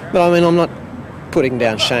 But I mean, I'm not putting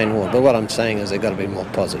down Shane Warne, but what I'm saying is they've got to be more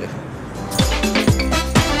positive.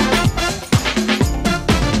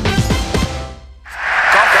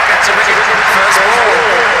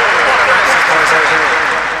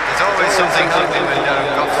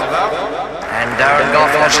 Darren Gough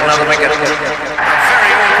wants another wicket. Very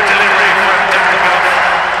awkward delivery from Darren Gough.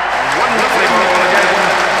 Wonderfully bowled again.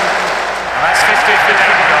 And that's 50 for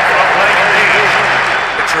Darren Gough. Well played indeed.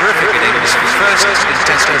 A terrific innings. His first in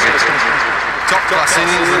Test cricket. Top class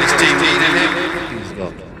innings when his team needed him. He's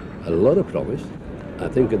got a lot of promise. I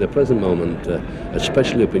think at the present moment,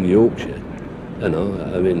 especially up in Yorkshire, you know,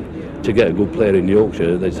 I mean, to get a good player in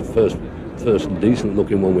Yorkshire, that's the first decent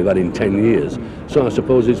looking one we've had in 10 years. So I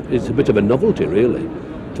suppose it's a bit of a novelty really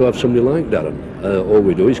to have somebody like Darren. All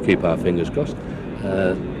we do is keep our fingers crossed.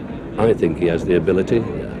 I think he has the ability.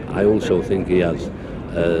 I also think he has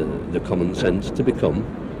the common sense to become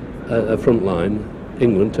a frontline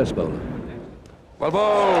England test bowler. Well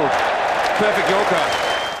bowled. Perfect Yorker.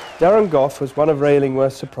 Darren Gough was one of Ray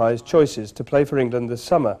Illingworth's surprise choices to play for England this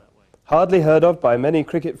summer. Hardly heard of by many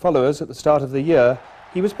cricket followers at the start of the year,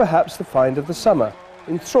 he was perhaps the find of the summer,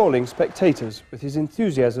 enthralling spectators with his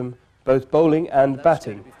enthusiasm, both bowling and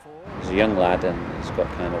batting. He's a young lad and he's got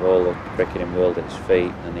kind of all the cricketing world at his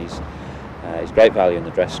feet, and he's great value in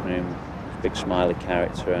the dressing room. big smiley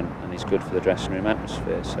character, and he's good for the dressing room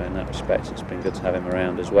atmosphere. So in that respect, it's been good to have him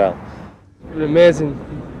around as well. It was amazing,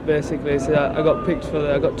 basically. So I got picked for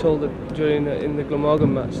I got told that in the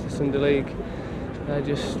Glamorgan match, the Sunday League.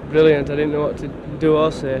 Just brilliant. I didn't know what to do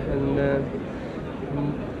or say, and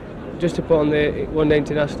just to put on the one-day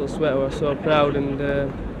international sweater, I was so proud, and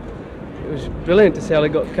it was brilliant to see how I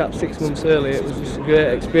got capped 6 months early. It was just a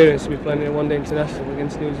great experience to be playing in a one-day international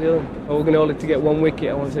against New Zealand. I was going only to get 1 wicket.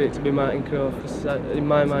 I wanted it to be Martin Crowe, because in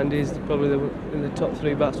my mind he's probably in the top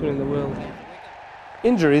 3 batsmen in the world.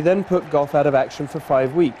 Injury then put Gough out of action for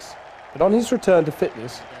 5 weeks, but on his return to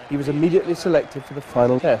fitness, he was immediately selected for the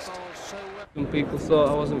final test. Some people thought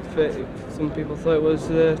I wasn't fit, some people thought it was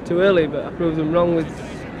too early, but I proved them wrong.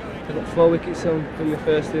 I got 4 wickets on in the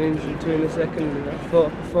first innings and 2 in the second, and I thought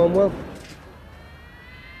I performed well.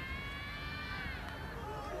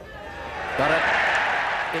 Got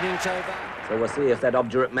it. Innings over. So we'll see if that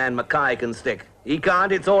obdurate man Mackay can stick. He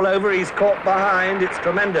can't, it's all over, he's caught behind. It's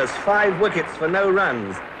tremendous, 5 wickets for no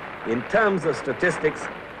runs. In terms of statistics,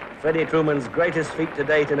 Freddie Truman's greatest feat to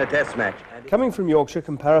date in a test match. Coming from Yorkshire,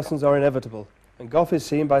 comparisons are inevitable, and Gough is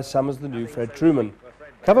seen by some as the new Fred Truman.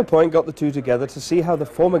 Cover Point got the two together to see how the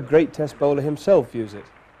former great test bowler himself views it.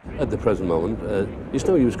 At the present moment, it's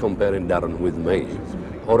no use comparing Darren with me,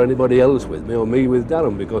 or anybody else with me, or me with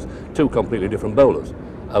Darren, because 2 completely different bowlers.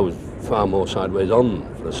 I was far more sideways on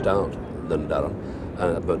for a start than Darren,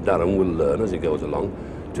 but Darren will learn as he goes along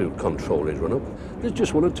to control his run-up. There's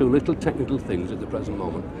just 1 or 2 little technical things at the present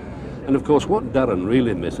moment. And of course what Darren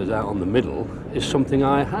really misses out on the middle is something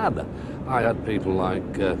I had. I had people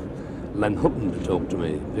like Len Hutton to talk to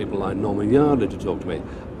me, people like Norman Yardley to talk to me.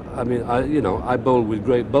 I mean, I bowled with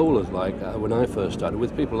great bowlers, like when I first started,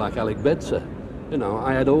 with people like Alec Bedser. You know,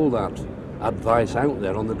 I had all that advice out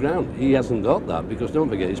there on the ground. He hasn't got that, because don't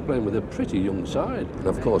forget, he's playing with a pretty young side. And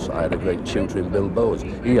of course, I had a great tutor in Bill Bowes.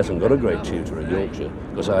 He hasn't got a great tutor in Yorkshire,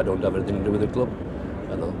 because I don't have anything to do with the club,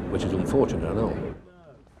 you know, which is unfortunate, I know.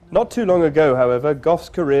 Not too long ago, however, Gough's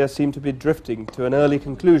career seemed to be drifting to an early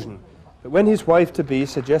conclusion. But when his wife-to-be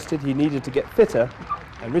suggested he needed to get fitter,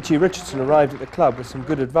 and Richie Richardson arrived at the club with some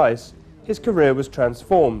good advice, his career was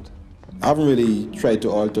transformed. I haven't really tried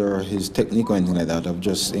to alter his technique or anything like that. I've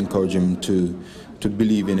just encouraged him to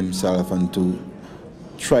believe in himself and to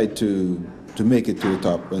try to make it to the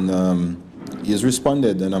top. And he has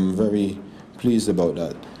responded, and I'm very pleased about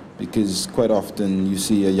that. Because quite often you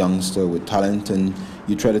see a youngster with talent and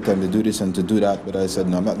you try to tell him to do this and to do that, but I said,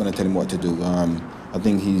 no, I'm not going to tell him what to do. I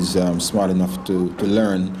think he's smart enough to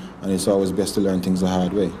learn, and it's always best to learn things the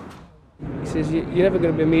hard way. He says, you're never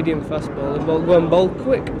going to be a medium fast bowler, go and bowl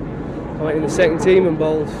quick. I went in the second team and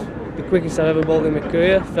bowled the quickest I've ever bowled in my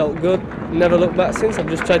career, felt good, never looked back since. I've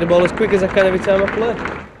just tried to bowl as quick as I can every time I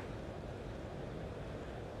play.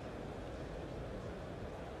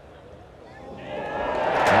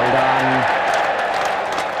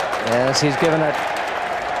 Yes, he's given it.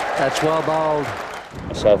 That's well bowled.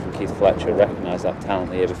 Myself and Keith Fletcher recognised that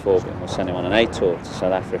talent the year before, but we'll send him on an A tour to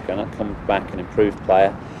South Africa, and that come back an improved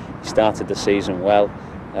player. He started the season well,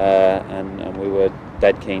 and we were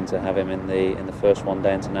dead keen to have him in the first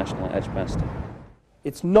one-day international at Edgbaston.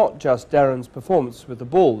 It's not just Darren's performance with the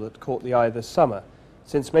ball that caught the eye this summer.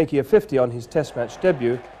 Since making a 50 on his Test match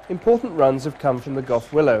debut, important runs have come from the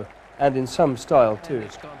Gough Willow, and in some style too.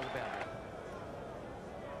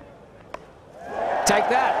 Take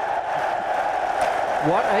that.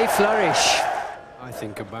 What a flourish. I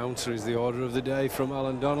think a bouncer is the order of the day from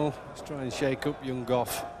Alan Donnell. Let's try and shake up young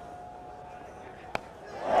Gough.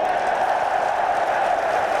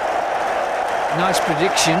 Nice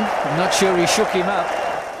prediction. I'm not sure he shook him up.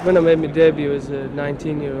 When I made my debut as a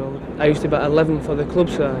 19-year-old, I used to bat 11 for the club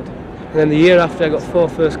side. And then the year after I got 3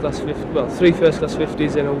 first-class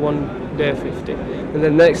 50s and a one-day 50. And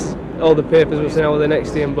then next, all the papers were saying I was the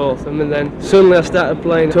next day in both. And then suddenly I started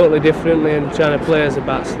playing totally differently and trying to play as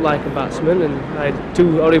like a batsman. And I had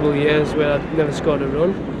 2 horrible years where I never scored a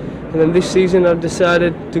run. And then this season I've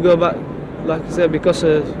decided to go back, like I said, because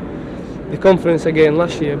of the confidence I gained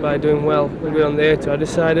last year by doing well and going on the A2, I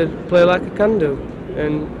decided to play like I can do.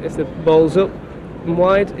 And if the ball's up and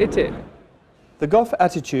wide, hit it. The Gough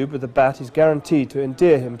attitude with the bat is guaranteed to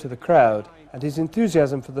endear him to the crowd, and his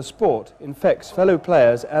enthusiasm for the sport infects fellow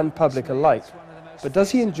players and public alike. But does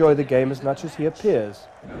he enjoy the game as much as he appears?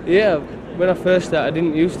 Yeah, when I first started, I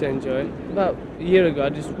didn't used to enjoy it. About a year ago,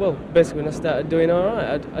 basically when I started doing all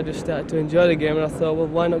right, I just started to enjoy the game, and I thought, well,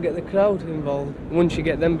 why not get the crowd involved? Once you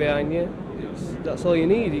get them behind you, that's all you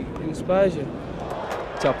need, it inspires you.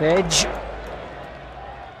 Top edge.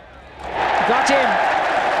 Got him.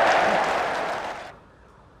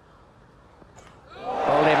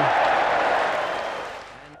 Hold him.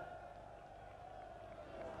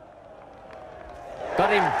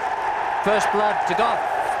 First blood to Gough.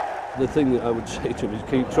 The thing that I would say to him is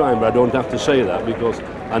keep trying, but I don't have to say that because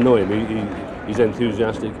I know him. He's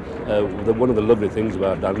enthusiastic. One of the lovely things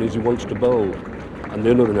about Darren is he wants to bowl. And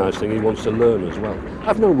the other nice thing, he wants to learn as well.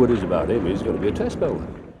 I've no worries about him. He's going to be a test bowler.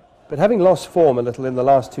 But having lost form a little in the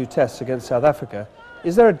last 2 tests against South Africa,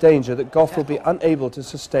 is there a danger that Gough will be unable to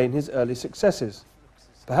sustain his early successes?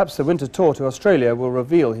 Perhaps the winter tour to Australia will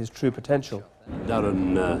reveal his true potential.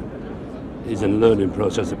 Darren is in a learning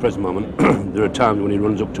process at the present moment. There are times when he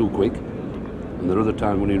runs up too quick, and there are other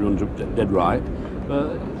times when he runs up dead right.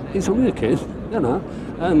 But he's only a kid, you know,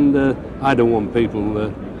 and I don't want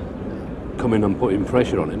people coming and putting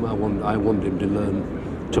pressure on him. I want him to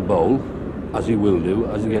learn to bowl, as he will do,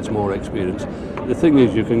 as he gets more experience. The thing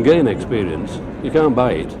is, you can gain experience, you can't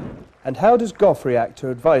buy it. And how does Gough react to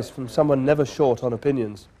advice from someone never short on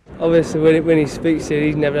opinions? Obviously, when he speaks here,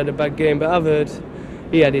 he's never had a bad game, but I've heard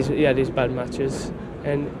he had his bad matches,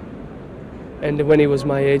 and when he was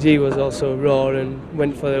my age, he was also raw and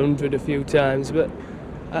went for the 100 a few times. But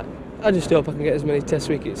I just hope I can get as many Test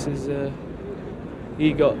wickets as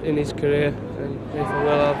he got in his career, and if I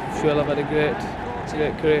will, I'm sure I've had a great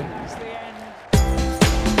career.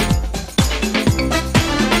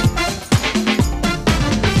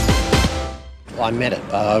 I meant it,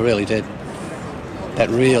 I really did. That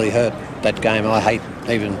really hurt, that game. I hate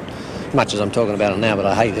even, much as I'm talking about it now, but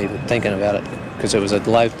I hate even thinking about it because it was a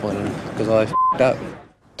low point and because I f***ed up.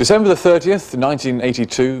 December the 30th,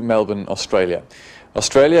 1982, Melbourne, Australia.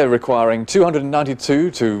 Australia, requiring 292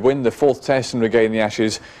 to win the 4th Test and regain the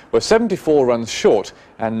Ashes, were 74 runs short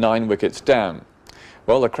and 9 wickets down.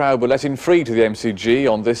 Well, the crowd were let in free to the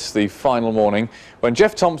MCG on this, the final morning, when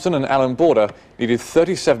Jeff Thomson and Alan Border needed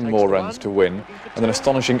 37 more runs to win, and an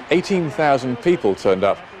astonishing 18,000 people turned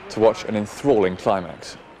up to watch an enthralling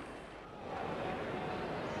climax.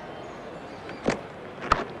 He's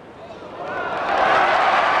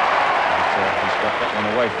got that one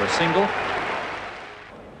away for a single.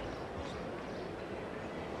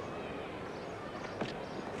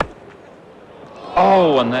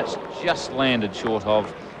 Oh, and that's just landed short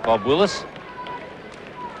of Bob Willis.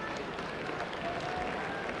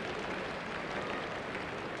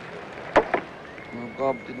 Well,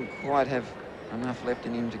 Bob didn't quite have enough left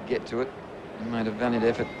in him to get to it. He made a valiant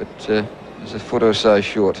effort, but it was a foot or so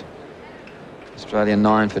short. Australia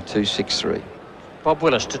 9 for 263. Bob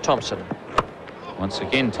Willis to Thomson. Once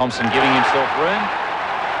again, Thomson giving himself room.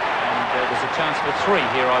 And there's a chance for 3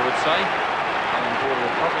 here, I would say. Alan Border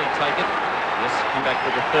will probably take it. Yes, come back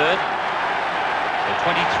for the 3rd. So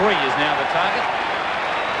 23 is now the target.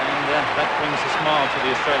 And that brings a smile to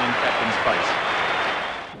the Australian captain's face.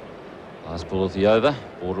 Last ball of the over.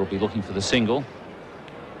 Border will be looking for the single.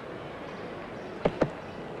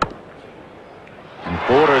 And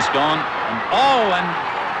Border has gone. And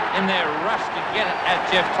in their rush to get it at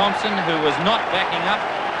Jeff Thomson, who was not backing up,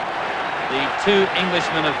 the 2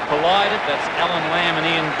 Englishmen have collided. That's Alan Lamb and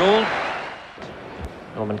Ian Gould.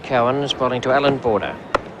 Norman Cowan is bowling to Alan Border.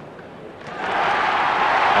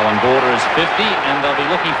 Alan Border is 50, and they'll be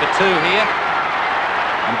looking for 2 here.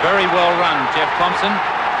 And very well run, Jeff Thomson.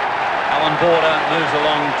 Alan Border moves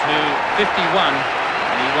along to 51,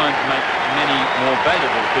 and he won't make many more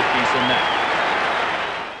valuable 50s than that.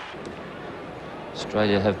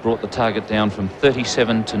 Australia have brought the target down from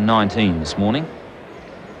 37 to 19 this morning.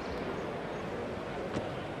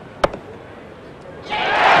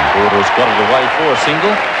 Border's got it away for a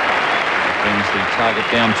single. That brings the target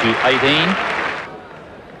down to 18.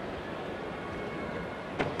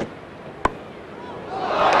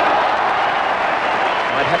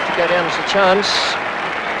 Might have to go down as a chance.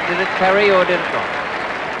 Did it carry or did it not?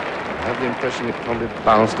 I have the impression it probably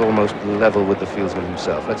bounced almost level with the fieldsman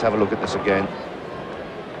himself. Let's have a look at this again.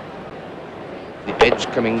 The edge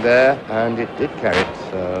coming there, and it did carry it.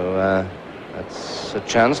 So that's a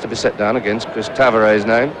chance to be set down against Chris Tavares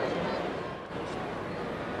now.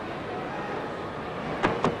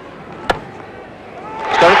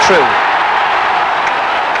 True.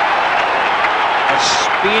 It's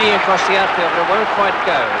speeding across the outfield, but it won't quite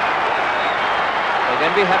go. They're going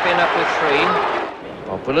to be happy enough with 3.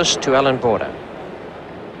 Bob Willis to Alan Border.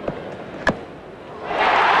 So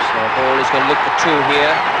the ball is going to look for 2 here.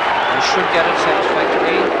 He should get it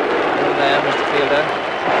satisfactorily. Over there, Mr. Fielder.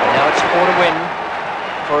 And now it's a 4 to win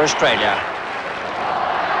for Australia.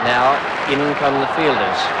 Now in come the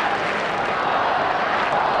fielders.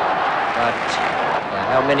 But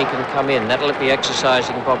how many can come in? That'll be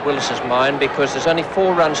exercising Bob Willis's mind because there's only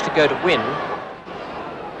 4 runs to go to win.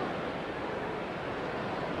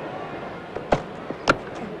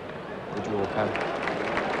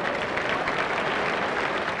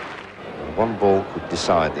 One ball could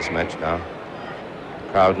decide this match now.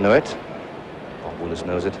 The crowd know it. Bob Willis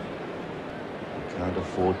knows it. You can't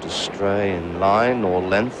afford to stray in line or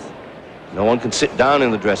length. No one can sit down in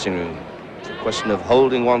the dressing room. It's a question of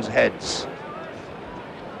holding one's heads.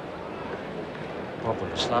 Bob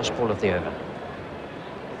Willis, last ball of the over.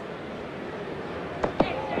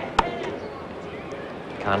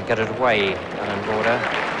 Can't get it away, Alan Border.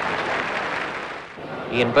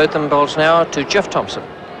 Ian Botham bowls now to Jeff Thomson.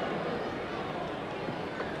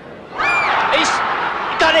 He's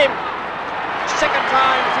got him! Second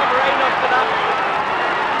time, Taveray knocked it up.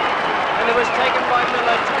 And it was taken by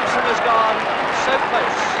Miller. Thomson has gone so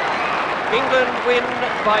close. England win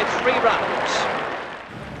by 3 runs.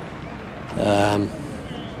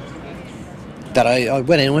 That I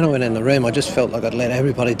went in, when I went in the room, I just felt like I'd let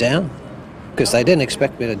everybody down. Because they didn't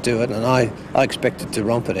expect me to do it, and I expected to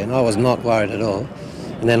romp it in. I was not worried at all.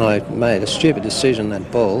 And then I made a stupid decision,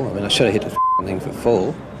 that ball. I mean, I should have hit the thing for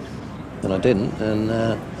 4, and I didn't. And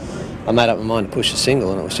I made up my mind to push a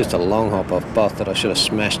single, and it was just a long hop off Both that I should have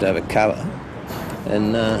smashed over cover.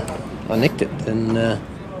 And I nicked it. And then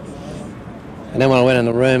when I went in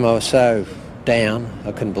the room, I was so down,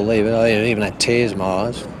 I couldn't believe it. I even had tears in my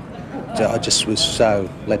eyes. I just was so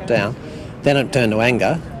let down. Then it turned to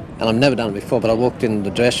anger. And I've never done it before, but I walked in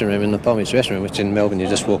the dressing room, in the Pommies dressing room, which in Melbourne you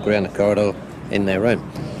just walk around the corridor in their room.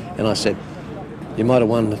 And I said, you might have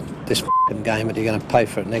won this game, but you're going to pay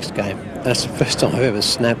for it next game. And that's the first time I've ever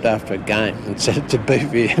snapped after a game and said it to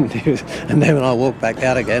Beefy. And then when I walked back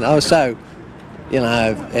out again, I was so, you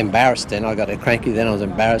know, embarrassed then. I got a cranky, then I was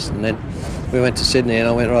embarrassed. And then we went to Sydney and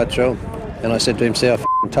I went right through him. And I said to him, see, I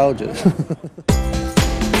told you.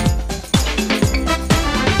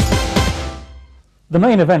 The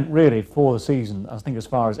main event really for the season, I think as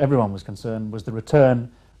far as everyone was concerned, was the return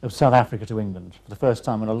of South Africa to England for the first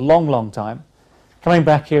time in a long, long time. Coming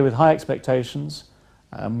back here with high expectations,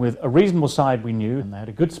 with a reasonable side we knew, and they had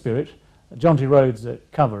a good spirit. John T. Rhodes at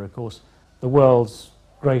cover, of course, the world's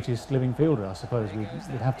greatest living fielder, I suppose we'd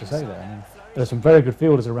have to say that. I mean, there are some very good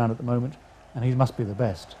fielders around at the moment, and he must be the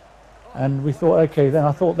best. And we thought, okay, then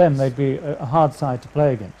I thought then they'd be a hard side to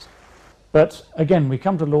play against. But again, we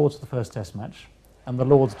come to Lord's for the first Test match, and the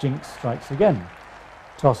Lord's jinx strikes again.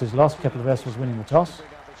 Toss is lost, Kepler Wessels winning the toss.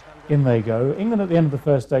 In they go. England at the end of the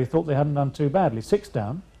first day thought they hadn't done too badly. 6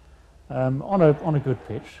 down, on a good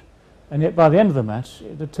pitch. And yet by the end of the match,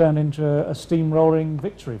 it had turned into a steamrolling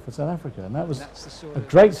victory for South Africa. And that was a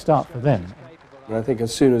great start for them. And I think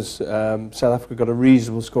as soon as South Africa got a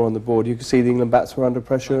reasonable score on the board, you could see the England bats were under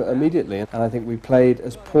pressure immediately. And I think we played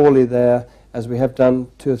as poorly there as we have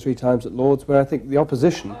done 2 or 3 times at Lord's, where I think the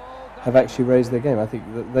opposition have actually raised their game. I think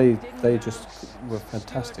that they just were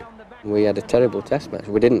fantastic. We had a terrible Test match.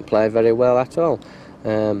 We didn't play very well at all.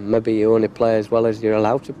 Maybe you only play as well as you're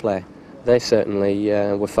allowed to play. They certainly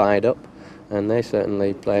were fired up, and they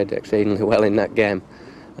certainly played exceedingly well in that game.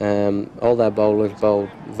 All their bowlers bowled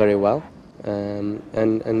very well, and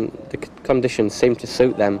the conditions seemed to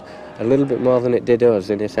suit them a little bit more than it did us,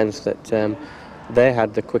 in the sense that they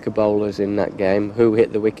had the quicker bowlers in that game who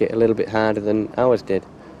hit the wicket a little bit harder than ours did.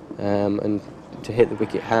 And to hit the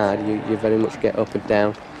wicket hard, you very much get up and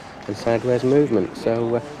down and sideways movement.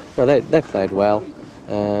 So well, they played well.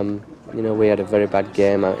 You know, we had a very bad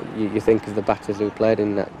game. You think of the batters who played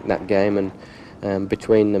in that game, and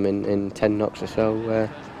between them in 10 knocks or so,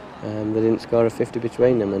 they didn't score a 50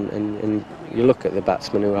 between them. And you look at the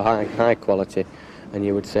batsmen who are high quality, and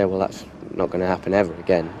you would say, well, that's not going to happen ever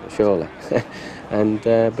again, surely.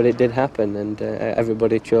 But it did happen, and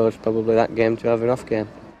everybody chose probably that game to have an off game.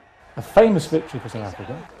 A famous victory for South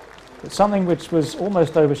Africa, but something which was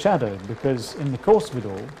almost overshadowed, because in the course of it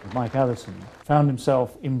all, Mike Atherton found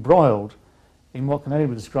himself embroiled in what can only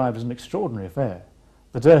be described as an extraordinary affair.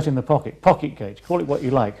 The dirt in the pocket, Pocketgate, call it what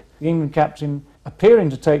you like. The England captain appearing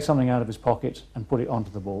to take something out of his pocket and put it onto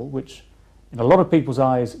the ball, which in a lot of people's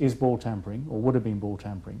eyes is ball tampering, or would have been ball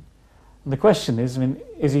tampering. And the question is, I mean,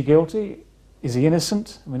 is he guilty? Is he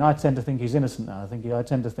innocent? I mean, I tend to think he's innocent now. I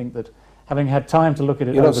tend to think that having had time to look at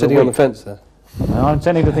it You're not sitting on the fence there. No, I'm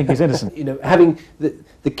tending to think he's innocent. You know, having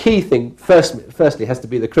the key thing firstly has to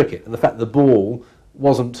be the cricket, and the fact that the ball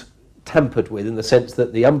wasn't tampered with, in the sense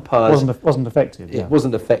that the umpires wasn't affected. It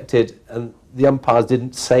wasn't affected, and the umpires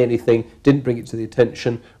didn't say anything, didn't bring it to the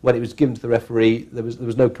attention. When it was given to the referee, there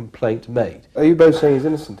was no complaint made. Are you both saying he's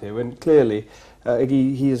innocent here, when clearly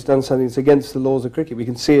he has done something that's against the laws of cricket? We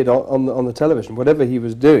can see it on the television. Whatever he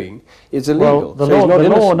was doing is illegal. Well, so he's not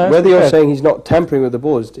innocent. Whether you're saying he's not tampering with the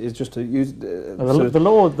ball is just to use... the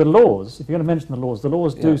laws, if you're going to mention the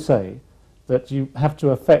laws do say that you have to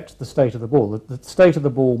affect the state of the ball. The state of the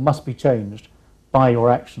ball must be changed by your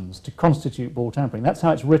actions to constitute ball tampering. That's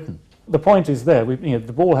how it's written. The point is there,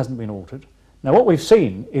 the ball hasn't been altered. Now what we've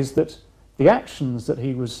seen is that the actions that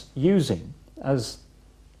he was using, as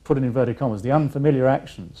put in inverted commas, the unfamiliar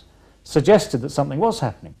actions, suggested that something was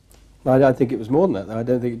happening. I think it was more than that, though. I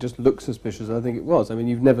don't think it just looked suspicious. I think it was. I mean,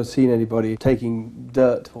 you've never seen anybody taking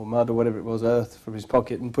dirt or mud or whatever it was, earth from his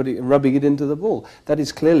pocket and rubbing it into the ball. That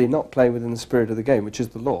is clearly not playing within the spirit of the game, which is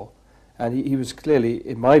the law. And he was clearly,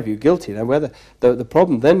 in my view, guilty. Now, whether the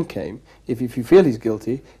problem then came, if you feel he's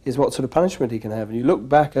guilty, is what sort of punishment he can have. And you look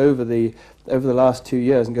back over the last 2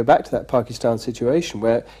 years and go back to that Pakistan situation,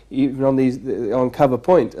 where even on Cover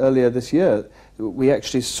Point earlier this year, we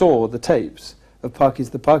actually saw the tapes of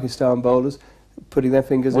the Pakistan bowlers putting their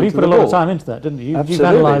fingers into the ball. Well, you put a lot of time into that, didn't you? You've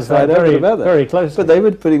Absolutely. analysed that very closely. But they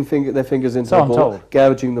were putting their fingers into the ball,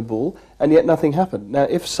 gouging the ball, and yet nothing happened. Now,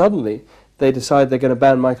 if suddenly they decide they're going to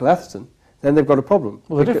ban Michael Atherton, then they've got a problem.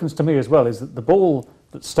 Well, the difference to me as well is that the ball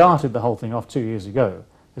that started the whole thing off 2 years ago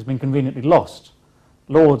has been conveniently lost.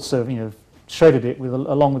 Lords have shredded it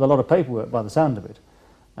along with a lot of paperwork by the sound of it.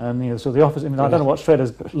 And so the office, I don't know what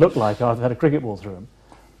shredders look like. I've had a cricket ball through them.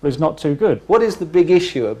 But it's not too good. What is the big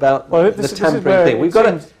issue about the tampering thing? We've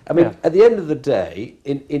got to. I mean, at the end of the day,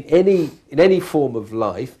 in any form of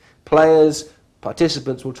life, players,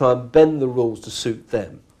 participants will try and bend the rules to suit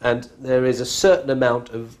them, and there is a certain amount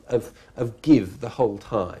of give the whole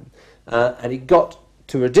time. And it got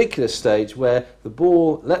to a ridiculous stage where the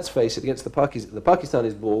ball, let's face it, against the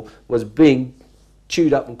Pakistanis ball was being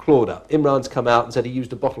chewed up and clawed up. Imran's come out and said he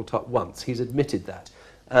used a bottle top once. He's admitted that.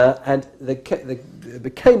 And there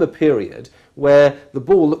became a period where the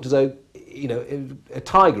ball looked as though, a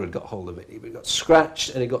tiger had got hold of it. It got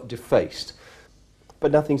scratched and it got defaced.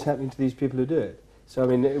 But nothing's happening to these people who do it. So, I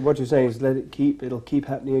mean, what you're saying is it'll keep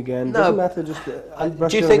happening again. No. Doesn't matter, just...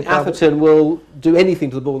 do you think Atherton will do anything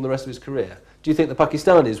to the ball in the rest of his career? Do you think the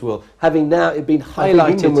Pakistanis will, having now it been highlighted... I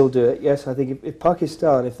think England will do it, yes. I think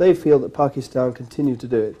if they feel that Pakistan continue to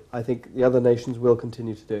do it, I think the other nations will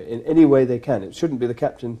continue to do it in any way they can. It shouldn't be the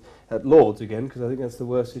captain at Lords again, because I think that's the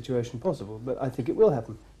worst situation possible, but I think it will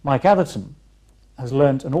happen. Mike Atherton has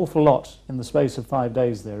learnt an awful lot in the space of 5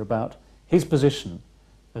 days there about his position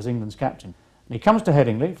as England's captain. And he comes to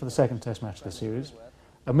Headingley for the second Test match of the series,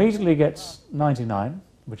 immediately gets 99,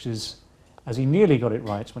 which is, as he nearly got it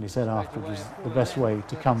right when he said afterwards, the best way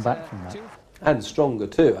to come back from that. And stronger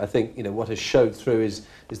too. I think what has showed through is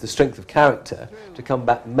the strength of character to come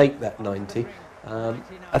back and make that 90.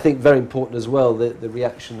 I think very important as well the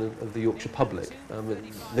reaction of the Yorkshire public.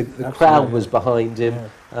 The crowd was behind him,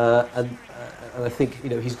 and I think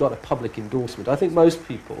he's got a public endorsement. I think most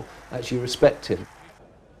people actually respect him.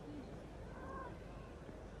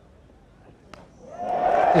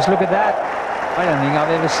 Just look at that. I don't think I've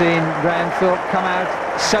ever seen Graham Thorpe come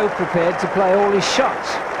out so prepared to play all his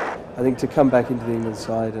shots. I think to come back into the England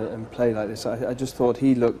side and play like this, I just thought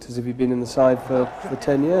he looked as if he'd been in the side for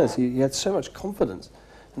 10 years. He had so much confidence.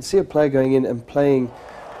 And see a player going in and playing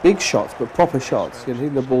big shots, but proper shots,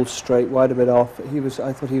 hitting the ball straight, wide a bit off.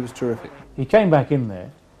 I thought he was terrific. He came back in there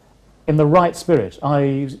in the right spirit.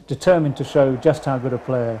 I was determined to show just how good a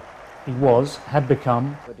player he was, had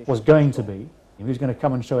become, was going to be. He was going to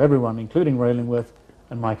come and show everyone, including Ray Lingworth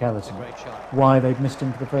and Mike Atherton, why they'd missed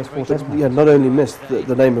him for the first 4 Test matches. Yeah, not only missed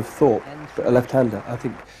the name of Thorpe, but a left-hander. I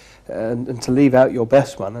think, and to leave out your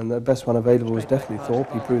best one, and the best one available was definitely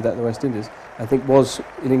Thorpe. He proved that in the West Indies. I think was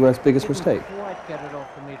Illingworth's biggest mistake. Quite get it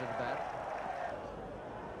off the meat of the bat.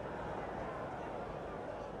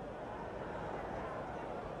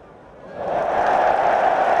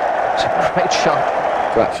 It's a great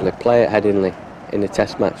shot. To actually play at Headingley in the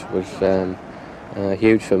Test match was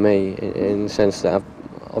huge for me in the sense that I've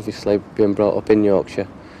obviously been brought up in Yorkshire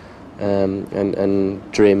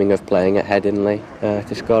and dreaming of playing at Headingley.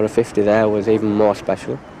 To score a 50 there was even more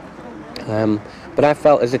special. But I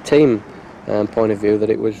felt as a team point of view that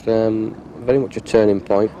it was very much a turning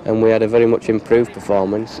point, and we had a very much improved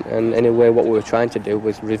performance, and anyway what we were trying to do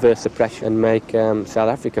was reverse the pressure and make South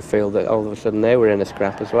Africa feel that all of a sudden they were in a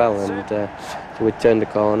scrap as well, and so we turned the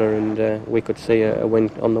corner and we could see a win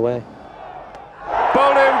on the way.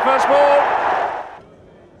 Bowled in, first ball.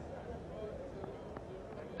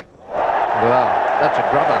 Wow, that's a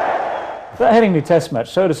grubber. That Headingley Test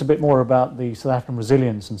match showed us a bit more about the South African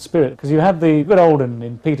resilience and spirit, because you had the good old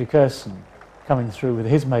in Peter Kirsten coming through with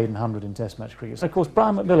his maiden 100 in Test match cricket. And of course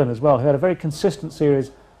Brian McMillan as well, who had a very consistent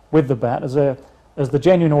series with the bat as the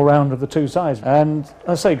genuine all-rounder of the two sides. And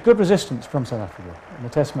as I say, good resistance from South Africa in the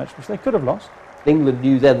Test match, which they could have lost. England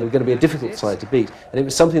knew then they were going to be a difficult side to beat, and it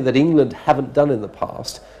was something that England haven't done in the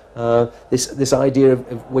past. This idea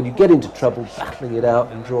of when you get into trouble, battling it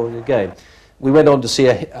out and drawing a game. We went on to see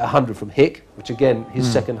a 100 from Hick, which again, his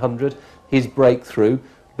second 100, his breakthrough.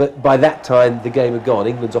 But by that time, the game had gone.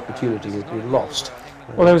 England's opportunity had been lost.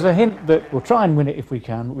 Well, there was a hint that we'll try and win it if we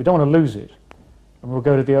can, but we don't want to lose it. And we'll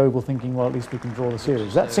go to the Oval thinking, well, at least we can draw the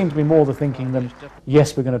series. That seemed to be more the thinking than,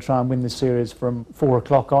 yes, we're going to try and win this series from 4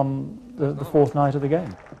 o'clock on the fourth night of the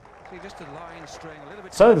game.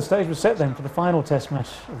 So the stage was set then for the final test match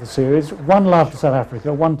of the series. 1-0 to South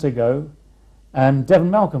Africa, 1 to go, and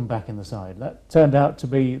Devon Malcolm back in the side. That turned out to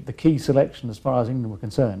be the key selection as far as England were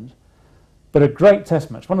concerned. But a great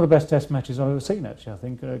test match, one of the best test matches I've ever seen, actually, I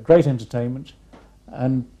think. Great entertainment.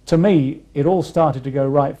 And to me, it all started to go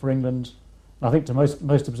right for England, I think to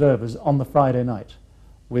most observers, on the Friday night,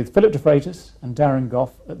 with Philip de Freitas and Darren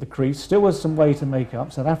Gough at the crease. Still was some way to make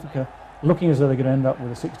up. South Africa looking as though they're going to end up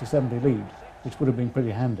with a 60-70 lead, which would have been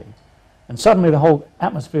pretty handy. And suddenly the whole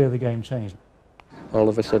atmosphere of the game changed. All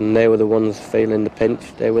of a sudden they were the ones feeling the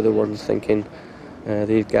pinch. They were the ones thinking,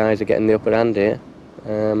 these guys are getting the upper hand here.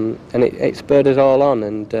 And it spurred us all on,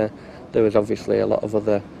 and there was obviously a lot of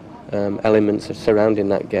other elements surrounding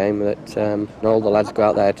that game that all the lads go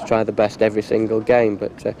out there to try the best every single game,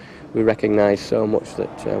 but we recognised so much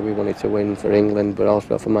that we wanted to win for England, but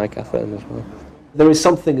also for Mike Atherton as well. There is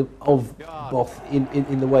something of Gough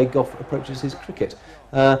in the way Gough approaches his cricket.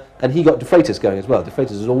 And he got de Freitas going as well. De Freitas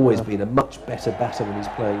has always been a much better batter when he's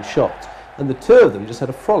playing shots. And the two of them just had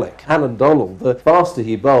a frolic. Alan Donald, the faster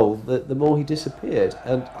he bowled, the more he disappeared.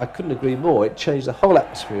 And I couldn't agree more. It changed the whole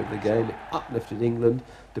atmosphere of the game. It uplifted England,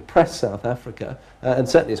 depressed South Africa. And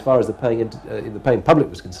certainly as far as the paying public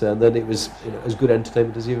was concerned, then it was as good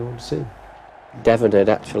entertainment as you ever want to see. Devon had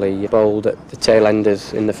actually bowled at the tail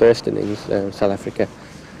enders in the first innings, South Africa,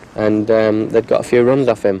 and they'd got a few runs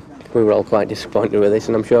off him. We were all quite disappointed with this,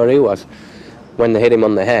 and I'm sure he was. When they hit him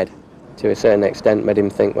on the head, to a certain extent made him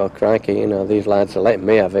think, well, crikey, these lads are letting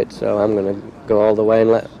me have it, so I'm going to go all the way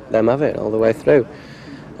and let them have it all the way through.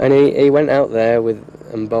 And he went out there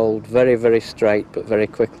and bowled very, very straight, but very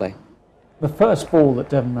quickly. The first ball that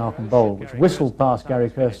Devon Malcolm bowled, which whistled past Gary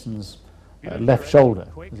Kirsten's left shoulder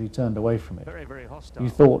as he turned away from it, you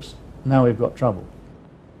thought, now we've got trouble.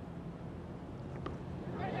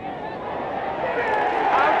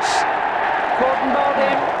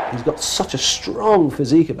 He's got such a strong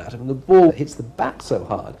physique about him, and the ball hits the bat so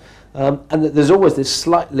hard. And there's always this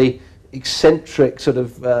slightly eccentric sort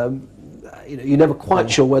of, you're never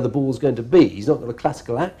quite sure where the ball's going to be. He's not got a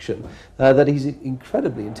classical action, that he's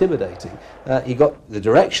incredibly intimidating. He got the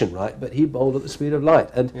direction right, but he bowled at the speed of light.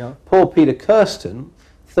 And poor Peter Kirsten,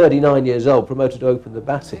 39 years old, promoted to open the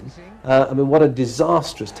batting. I mean, what a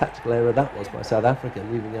disastrous tactical error that was by South Africa,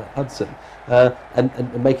 leaving out Hudson,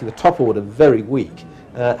 and making the top order very weak.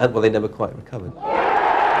 And well, they never quite recovered. Bowled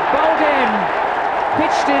him,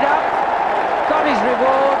 pitched it up, got his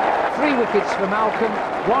reward. 3 wickets for Malcolm,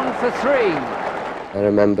 1 for 3. I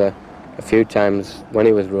remember a few times when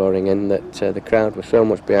he was roaring in that the crowd was so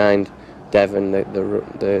much behind Devon,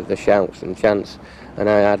 the shouts and chants, and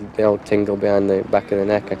I had the old tingle behind the back of the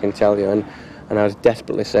neck, I can tell you, and I was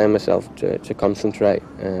desperately saying myself to concentrate,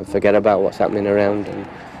 forget about what's happening around, and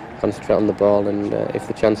concentrate on the ball, and if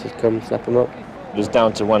the chances come, snap them up. It was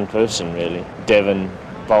down to one person, really. Devon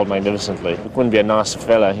bowled magnificently. It wouldn't be a nicer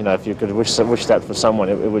fella, if you could wish that for someone,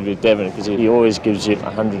 it would be Devon, because he always gives you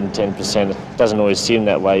 110%. It doesn't always seem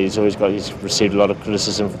that way. He's received a lot of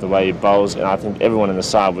criticism for the way he bowls, and I think everyone in the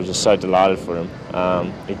side was just so delighted for him.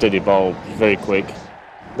 He bowled very quick.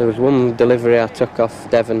 There was one delivery I took off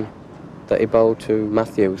Devon that he bowled to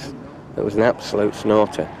Matthews that was an absolute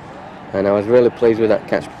snorter, and I was really pleased with that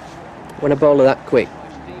catch. When a bowler that quick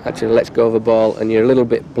actually lets go of a ball and you're a little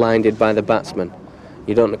bit blinded by the batsman,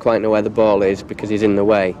 you don't quite know where the ball is because he's in the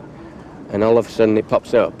way, and all of a sudden it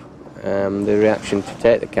pops up. The reaction to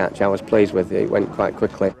take the catch I was pleased with. It went quite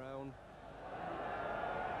quickly.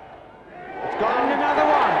 And another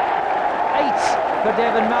one, 8 for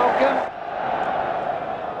Devon Malcolm.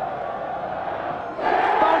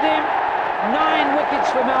 Bowled him, 9 wickets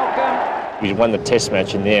for Malcolm. We won the test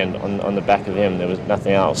match in the end on the back of him. There was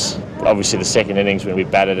nothing else. Obviously the second innings when we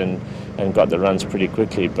batted and got the runs pretty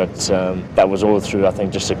quickly, but that was all through, I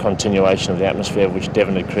think, just a continuation of the atmosphere which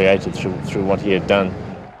Devon had created through what he had done.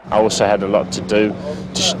 I also had a lot to do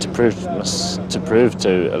to prove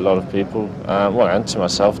to a lot of people, and to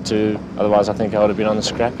myself too. Otherwise I think I would have been on the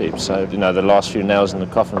scrap heap. So the last few nails in the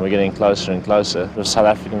coffin were getting closer and closer. The South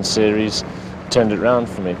African series turned it round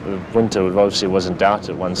for me. The winter obviously was in doubt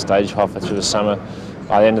at one stage, halfway through the summer.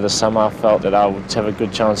 By the end of the summer I felt that I would have a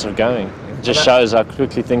good chance of going. It just shows how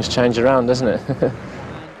quickly things change around, doesn't it?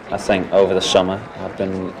 I think over the summer I've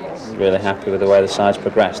been really happy with the way the side's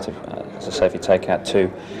progressed. As I say, if you take out two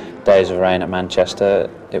days of rain at Manchester,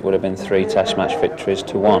 it would have been 3 Test match victories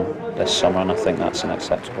to 1 this summer, and I think that's an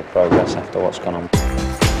acceptable progress after what's gone on.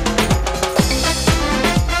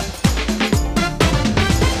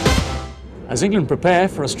 As England prepare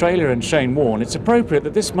for Australia and Shane Warne, it's appropriate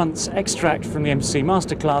that this month's extract from the MC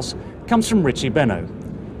Masterclass comes from Richie Benaud.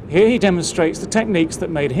 Here he demonstrates the techniques that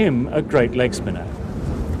made him a great leg spinner.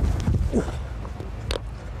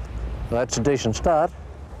 Well, that's a decent start.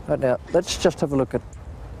 Right now, let's just have a look at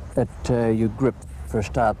your grip for a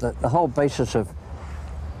start. The whole basis of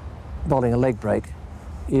bowling a leg break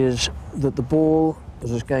is that the ball,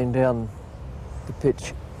 as it's going down the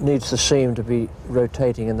pitch, needs the seam to be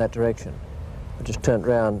rotating in that direction. I just turned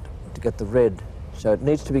round to get the red. So it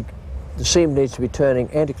needs to be, the seam needs to be turning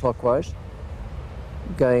anti-clockwise,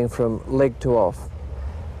 going from leg to off.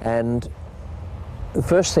 And the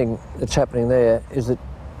first thing that's happening there is that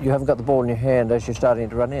you haven't got the ball in your hand as you're starting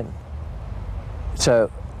to run in.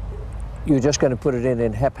 So you're just going to put it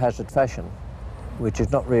in haphazard fashion, which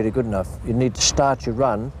is not really good enough. You need to start your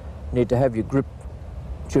run, you need to have your grip,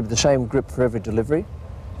 should be the same grip for every delivery,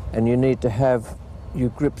 and you need to have your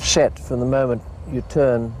grip set from the moment you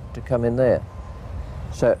turn to come in there.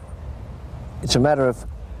 So it's a matter of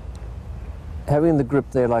having the grip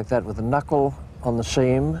there like that with the knuckle on the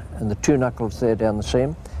seam and the 2 knuckles there down the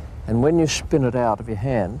seam, and when you spin it out of your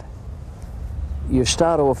hand, you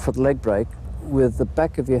start off for the leg break with the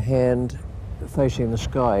back of your hand facing the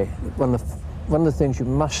sky. One of the things you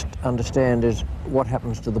must understand is what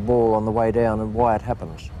happens to the ball on the way down and why it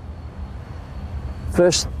happens.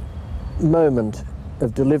 First moment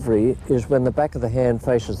of delivery is when the back of the hand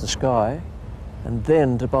faces the sky, and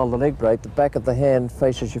then to bowl the leg break, the back of the hand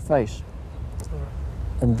faces your face.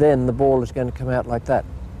 And then the ball is going to come out like that.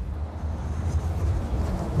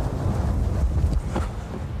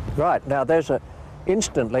 Right, now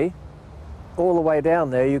instantly, all the way down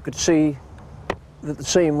there, you could see that the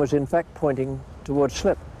seam was in fact pointing towards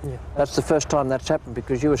slip. Yeah. That's the first time that's happened,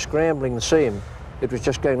 because you were scrambling the seam. It was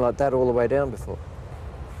just going like that all the way down before.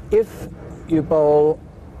 If you bowl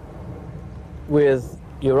with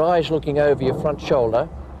your eyes looking over your front shoulder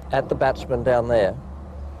at the batsman down there,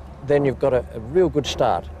 then you've got a real good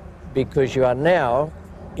start, because you are now,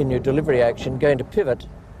 in your delivery action, going to pivot,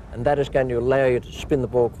 and that is going to allow you to spin the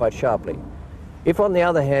ball quite sharply. If, on the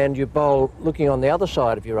other hand, you bowl looking on the other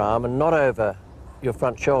side of your arm and not over your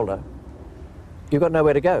front shoulder, you've got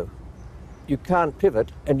nowhere to go. You can't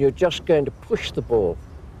pivot, and you're just going to push the ball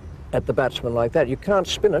at the batsman like that. You can't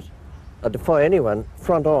spin it. I defy anyone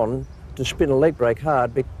front on to spin a leg break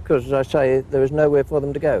hard, because, as I say, there is nowhere for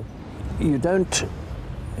them to go. You don't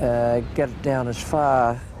get it down as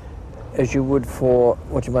far as you would for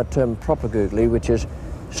what you might term proper googly, which is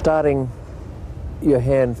starting your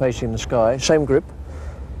hand facing the sky, same grip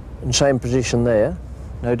and same position there,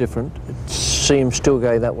 no different. It seems still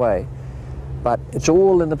going that way, but it's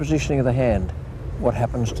all in the positioning of the hand, what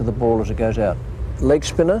happens to the ball as it goes out. Leg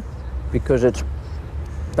spinner, because it's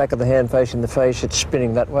back of the hand facing the face, it's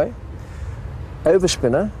spinning that way. Over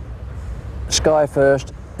spinner, sky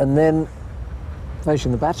first, and then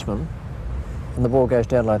facing the batsman, and the ball goes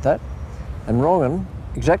down like that. And wrong 'un,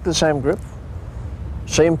 exactly the same grip,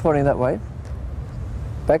 seam pointing that way,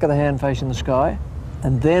 back of the hand facing the sky,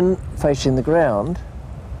 and then facing the ground,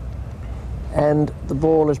 and the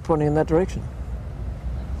ball is pointing in that direction.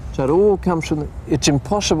 So it all comes from it's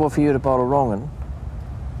impossible for you to bowl a wrong 'un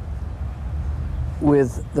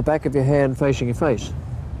with the back of your hand facing your face.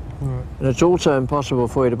 Right. And it's also impossible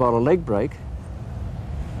for you to bowl a leg break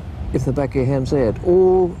if the back of your hand's there. It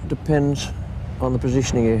all depends on the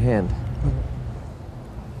positioning of your hand.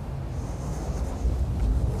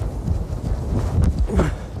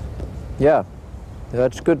 Yeah,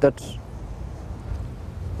 that's good. That's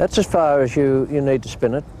as far as you need to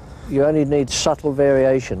spin it. You only need subtle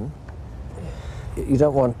variation. You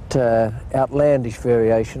don't want outlandish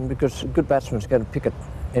variation, because a good batsman's going to pick it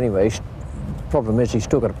anyway. The problem is he's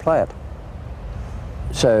still got to play it.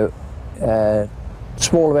 So,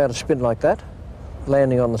 small amount of spin like that,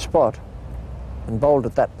 landing on the spot, and bowled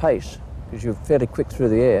at that pace, because you're fairly quick through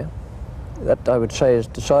the air, that I would say is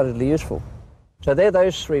decidedly useful. So there are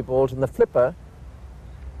those 3 balls, and the flipper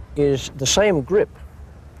is the same grip,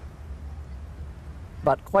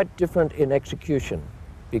 but quite different in execution,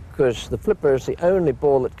 because the flipper is the only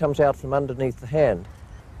ball that comes out from underneath the hand.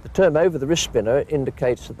 The term over the wrist spinner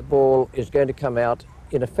indicates that the ball is going to come out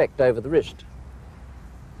in effect over the wrist.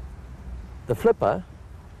 The flipper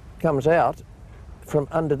comes out from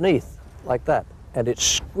underneath like that, and it's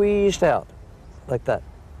squeezed out like that,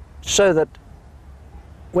 so that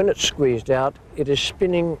when it's squeezed out, it is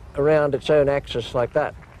spinning around its own axis like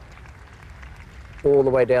that. all the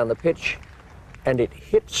way down the pitch, and it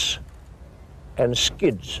hits and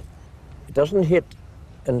skids. It doesn't hit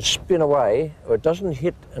and spin away, or it doesn't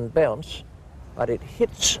hit and bounce, but it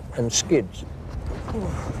hits and skids.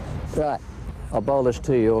 Right, I'll bowl this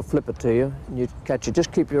to you or flip it to you, and you catch it.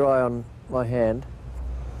 Just keep your eye on my hand.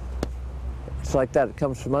 It's like that, it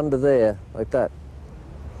comes from under there, like that.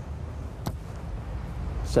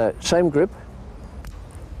 So, same grip,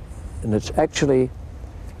 and it's actually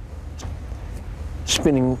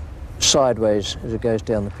spinning sideways as it goes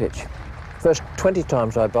down the pitch. First 20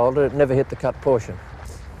 times I bowled it, it never hit the cut portion.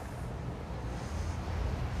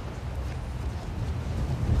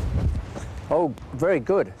 Oh, very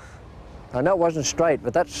good. I know it wasn't straight,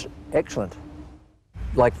 but that's excellent.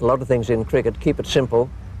 Like a lot of things in cricket, keep it simple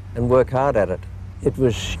and work hard at it. It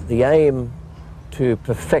was the aim to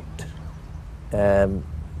perfect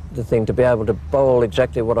the thing, to be able to bowl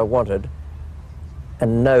exactly what I wanted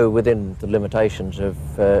and know within the limitations of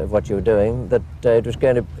what you were doing that it was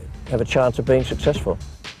going to have a chance of being successful.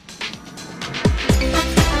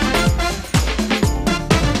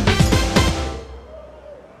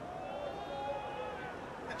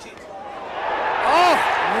 Oh,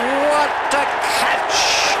 what a catch!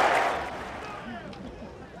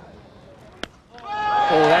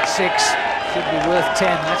 Oh, that's 6. Should be worth 10.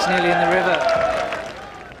 That's nearly in the river.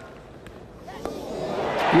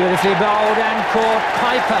 Beautifully bowled and caught.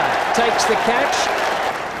 Piper takes the catch.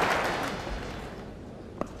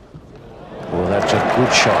 Well, that's a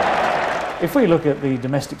good shot. If we look at the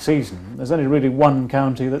domestic season, there's only really one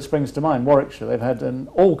county that springs to mind, Warwickshire. They've had an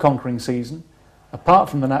all-conquering season, apart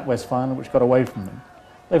from the NatWest final, which got away from them.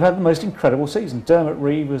 They've had the most incredible season. Dermot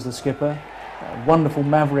Reeve was the skipper, a wonderful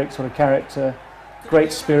maverick sort of character,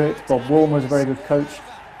 great spirit. Bob Woolmer was a very good coach,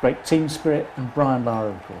 great team spirit, and Brian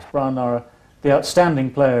Lara, of course. Brian Lara, the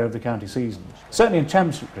outstanding player of the county season. Certainly in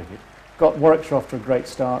Championship cricket, got Warwickshire off to a great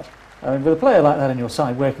start. I mean, with a player like that on your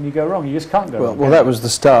side, where can you go wrong? You just can't go wrong. Well, that was the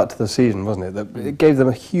start to the season, wasn't it? It gave them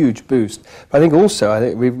a huge boost. But I think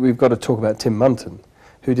also, we've got to talk about Tim Munton,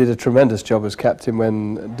 who did a tremendous job as captain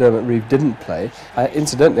when Dermot Reeve didn't play.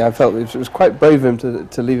 Incidentally, I felt it was quite brave of him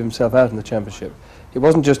to leave himself out in the Championship. It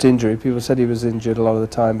wasn't just injury. People said he was injured a lot of the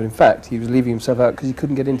time, but in fact, he was leaving himself out because he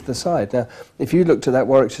couldn't get into the side. Now, if you looked at that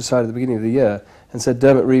Warwickshire side at the beginning of the year and said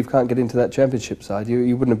Dermot Reeve can't get into that Championship side,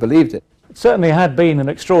 you wouldn't have believed it. It certainly had been an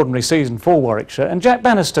extraordinary season for Warwickshire, and Jack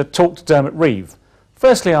Bannister talked to Dermot Reeve,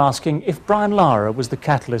 firstly asking if Brian Lara was the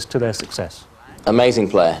catalyst to their success. Amazing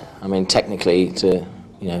player. I mean, technically, to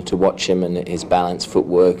watch him and his balance,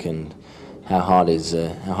 footwork, and how hard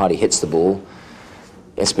he hits the ball,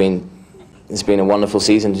 it's been a wonderful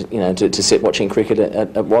season, to sit watching cricket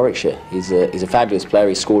at Warwickshire. He's a fabulous player.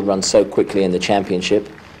 He scored runs so quickly in the Championship,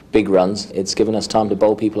 big runs. It's given us time to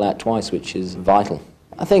bowl people out twice, which is vital.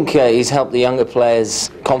 I think he's helped the younger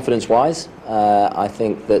players confidence-wise. I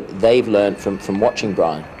think that they've learned from watching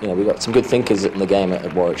Brian. We've got some good thinkers in the game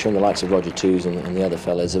at Warwickshire, and the likes of Roger Toos and the other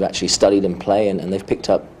fellas have actually studied him play, and they've picked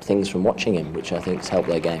up things from watching him, which I think has helped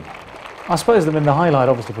their game. I suppose the highlight,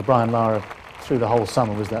 obviously, for Brian Lara through the whole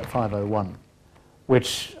summer was that 501,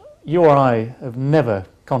 which you or I have never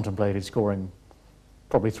contemplated scoring,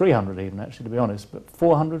 probably 300 even, actually, to be honest, but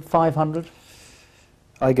 400, 500?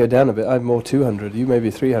 I go down a bit. I'm more 200. You may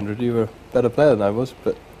be 300. You were a better player than I was,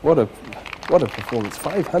 but what a performance.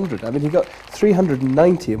 500. I mean, he got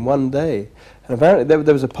 390 in one day. And apparently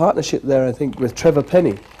there was a partnership there, I think, with Trevor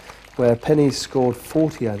Penny, where Penny scored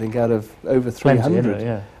 40, I think, out of over 300. Plenty,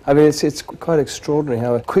 yeah. I mean, it's quite extraordinary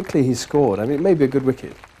how quickly he scored. I mean, it may be a good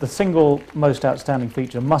wicket. The single most outstanding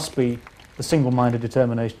feature must be the single-minded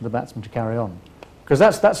determination of the batsman to carry on. Because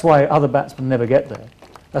that's why other batsmen never get there.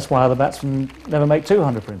 That's why other batsmen never make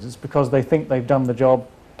 200, for instance, because they think they've done the job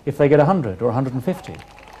if they get 100 or 150.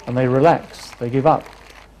 And they relax, they give up.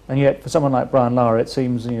 And yet, for someone like Brian Lara, it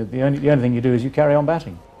seems the only thing you do is you carry on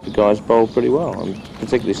batting. The guys bowled pretty well, and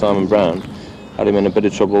particularly Simon Brown. Had him in a bit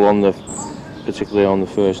of trouble particularly on the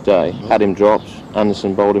first day. Had him dropped,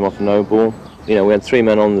 Anderson bowled him off a no ball. We had 3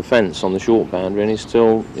 men on the fence on the short boundary, and he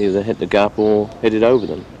still either hit the gap or hit it over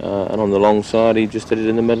them. And on the long side, he just hit it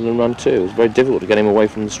in the middle and run 2. It was very difficult to get him away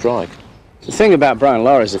from the strike. The thing about Brian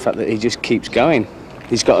Lara is the fact that he just keeps going.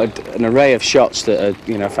 He's got an array of shots that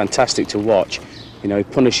are, fantastic to watch. He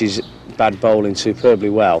punishes bad bowling superbly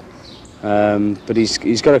well. But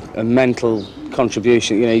he's got a mental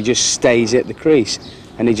contribution. He just stays at the crease,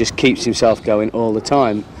 and he just keeps himself going all the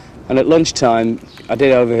time. And at lunchtime, I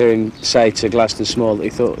did overhear him say to Gladstone Small that he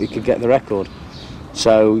thought he could get the record.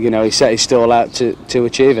 So, he set his stall out to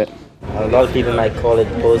achieve it. A lot of people might call it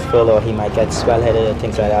boastful, or he might get swell-headed or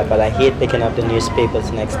things like that, but I hate picking up the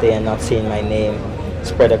newspapers the next day and not seeing my name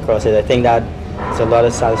spread across it. I think that it's a lot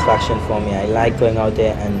of satisfaction for me. I like going out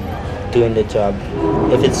there and doing the job.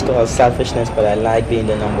 If it's called selfishness, but I like being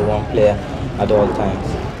the #1 player at all times.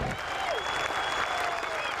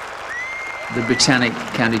 The Britannic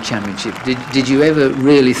County Championship. Did you ever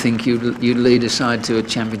really think you'd lead a side to a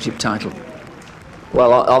championship title?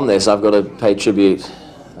 Well, on this, I've got to pay tribute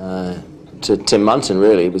to Tim Munton,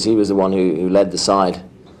 really, because he was the one who led the side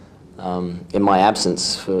in my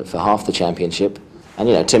absence for half the championship. And,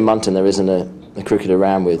 you know, Tim Munton, there isn't a cricketer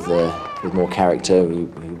around with more character,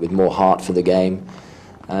 with more heart for the game.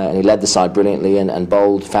 And he led the side brilliantly and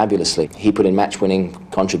bowled fabulously. He put in match-winning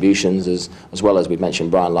contributions, as well as we've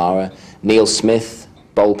mentioned Brian Lara. Neil Smith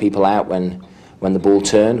bowled people out when the ball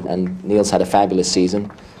turned, and Neil's had a fabulous season.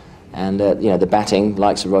 And you know, the batting,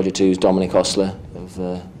 likes of Roger Tews, Dominic Osler,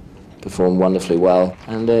 have performed wonderfully well.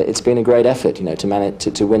 And it's been a great effort, you know,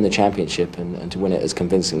 to win the championship and to win it as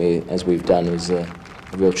convincingly as we've done is a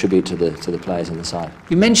real tribute to the players in the side.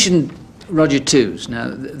 You mentioned Roger Tews. Now,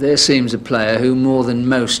 there seems a player who more than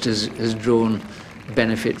most has drawn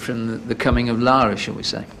benefit from the coming of Lara, shall we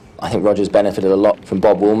say. I think Roger's benefited a lot from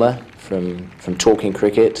Bob Woolmer, from talking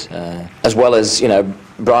cricket, as well as, you know,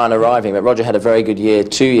 Brian arriving. But Roger had a very good year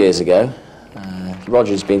 2 years ago.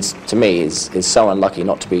 Roger's been, to me, is so unlucky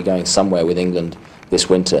not to be going somewhere with England this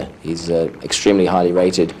winter. He's extremely highly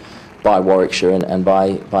rated by Warwickshire and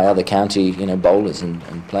by other county, you know, bowlers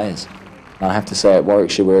and players. I have to say, at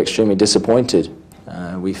Warwickshire, we're extremely disappointed.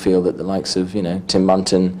 We feel that the likes of, you know, Tim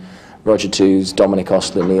Munton, Roger Tews, Dominic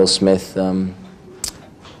Osler, Neil Smith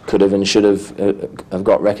could have and should have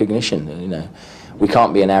got recognition. You know, we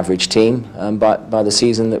can't be an average team by the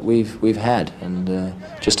season that we've had, and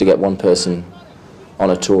just to get one person on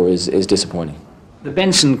a tour is disappointing. The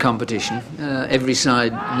Benson competition, every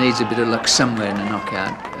side needs a bit of luck somewhere in a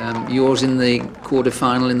knockout. Yours in the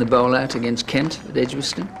quarter-final in the bowl-out against Kent at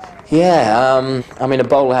Edgbaston? Yeah, I mean, a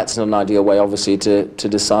bowl-out's not an ideal way, obviously, to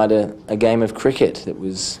decide a game of cricket. It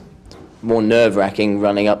was more nerve-wracking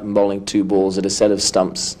running up and bowling 2 balls at a set of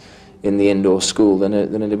stumps in the indoor school than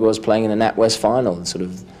it was playing in a NatWest final, sort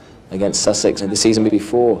of against Sussex the season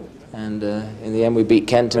before. And in the end, we beat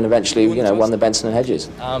Kent and eventually, you know, won the Benson and Hedges.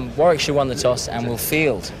 Warwickshire won the toss and will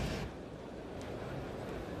field.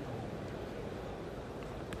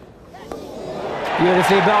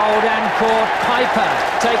 Beautifully bowled and caught.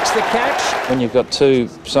 Piper takes the catch. When you've got two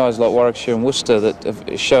sides like Warwickshire and Worcester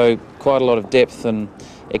that show quite a lot of depth and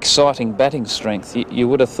exciting batting strength, you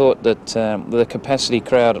would have thought that the capacity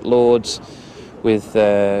crowd at Lord's, with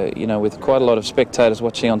you know, with quite a lot of spectators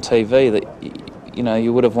watching on TV, that you know,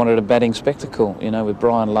 you would have wanted a batting spectacle, you know, with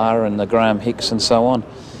Brian Lara and the Graham Hicks and so on.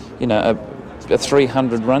 You know, a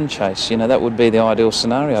 300-run chase, you know, that would be the ideal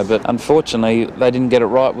scenario. But unfortunately, they didn't get it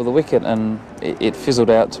right with the wicket, and it fizzled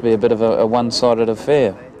out to be a bit of a one-sided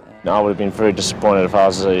affair. I would have been very disappointed if I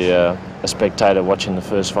was a spectator watching the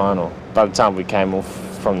first final. By the time we came off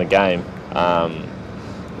from the game,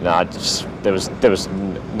 you know, there was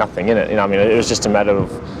nothing in it. You know, I mean, it was just a matter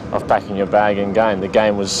of packing your bag and going. The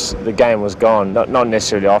game was gone. Not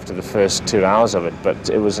necessarily after the first 2 hours of it, but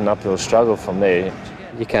it was an uphill struggle from there.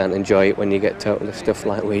 You can't enjoy it when you get total of stuff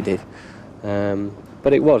like we did.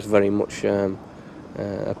 But it was very much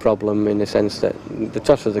a problem in the sense that the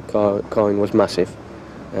toss of the coin was massive.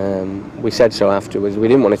 We said so afterwards. We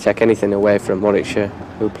didn't want to take anything away from Warwickshire,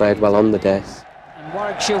 who played well on the day. And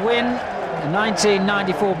Warwickshire win the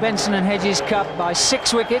 1994 Benson and Hedges Cup by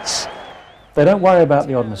 6 wickets. They don't worry about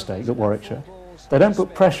the odd mistake at Warwickshire. They don't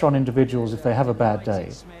put pressure on individuals if they have a bad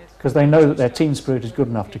day, because they know that their team spirit is good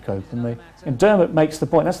enough to cope. And Dermot makes the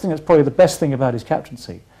point, that's the thing that's probably the best thing about his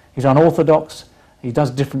captaincy. He's unorthodox, he does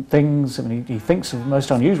different things, I mean, he thinks of the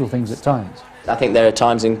most unusual things at times. I think there are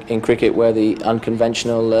times in cricket where the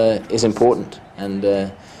unconventional is important,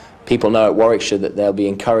 and people know at Warwickshire that they'll be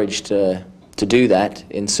encouraged to do that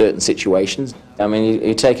in certain situations. I mean,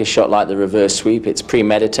 you take a shot like the reverse sweep, it's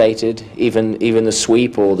premeditated, even the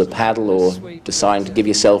sweep or the paddle or deciding to give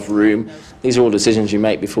yourself room. These are all decisions you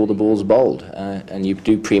make before the ball's bowled, and you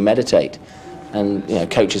do premeditate. And you know,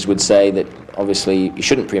 coaches would say that obviously you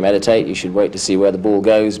shouldn't premeditate, you should wait to see where the ball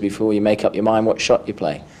goes before you make up your mind what shot you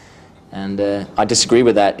play. And I disagree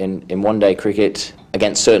with that in one-day cricket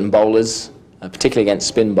against certain bowlers, particularly against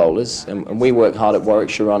spin bowlers. And we work hard at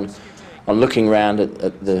Warwickshire on looking around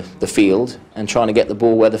at the field and trying to get the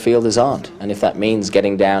ball where the fielders aren't. And if that means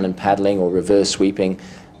getting down and paddling or reverse sweeping,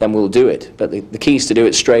 then we'll do it. But the key is to do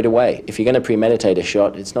it straight away. If you're going to premeditate a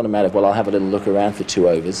shot, it's not a matter of, well, I'll have a little look around for 2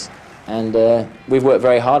 overs. And we've worked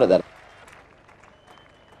very hard at that.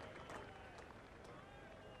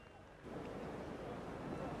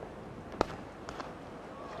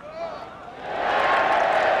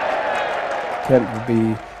 Kent would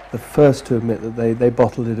be the first to admit that they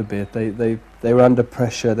bottled it a bit. They were under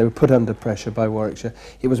pressure. They were put under pressure by Warwickshire.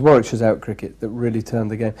 It was Warwickshire's out cricket that really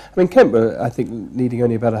turned the game. I mean, Kent were, I think, needing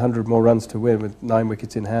only about 100 more runs to win with 9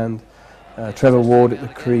 wickets in hand. Trevor Ward at the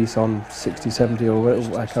crease on 60, 70, or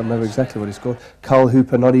I can't remember exactly what he scored. Carl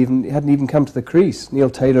Hooper hadn't even come to the crease. Neil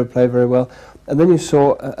Taylor played very well. And then you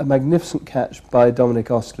saw a magnificent catch by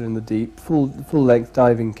Dominic Ostler in the deep, full-length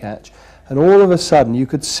diving catch. And all of a sudden you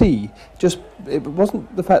could see, it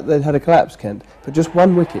wasn't the fact they'd had a collapse, Kent, but just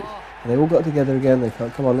 1 wicket. And they all got together again. They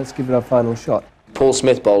thought, come on, let's give it our final shot. Paul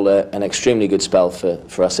Smith bowled an extremely good spell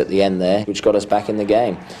for us at the end there, which got us back in the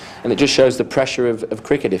game. And it just shows the pressure of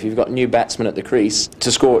cricket. If you've got new batsmen at the crease, to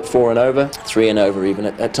score at 4 and over, 3 and over even,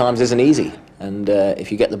 at times isn't easy. And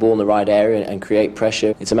if you get the ball in the right area and create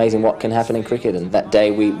pressure, it's amazing what can happen in cricket. And that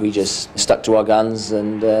day we just stuck to our guns,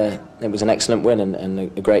 and it was an excellent win and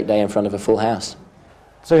a great day in front of a full house.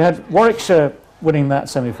 So you had Warwickshire winning that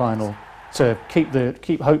semi-final to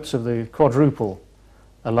keep hopes of the quadruple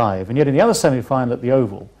alive, and yet in the other semi-final at the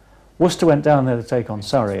Oval, Worcester went down there to take on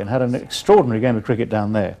Surrey and had an extraordinary game of cricket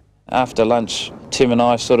down there. After lunch, Tim and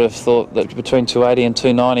I sort of thought that between 280 and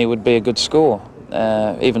 290 would be a good score,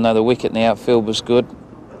 even though the wicket in the outfield was good.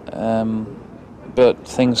 But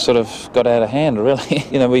things sort of got out of hand, really.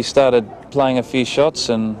 You know, we started playing a few shots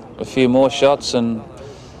and a few more shots, and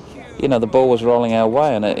you know, the ball was rolling our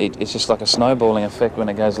way, and it's just like a snowballing effect when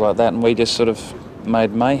it goes like that, and we just sort of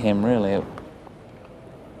made mayhem, really.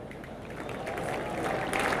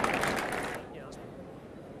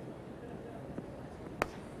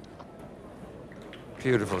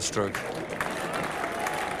 Beautiful stroke.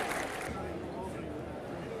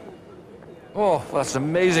 Oh, well, that's an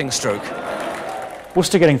amazing stroke.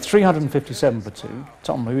 Worcester getting 357 for 2,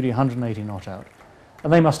 Tom Moody 180 not out.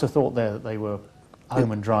 And they must have thought there that they were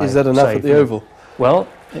home and dry. Is that enough at the Oval? Well,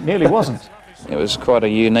 it nearly wasn't. It was quite a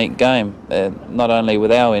unique game, not only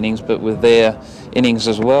with our innings but with their innings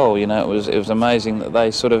as well. You know, it was amazing that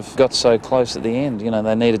they sort of got so close at the end. You know,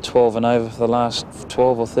 they needed 12 and over for the last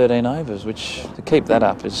 12 or 13 overs, which to keep that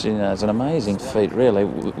up is, you know, is an amazing feat, really,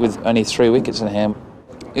 with only 3 wickets in hand.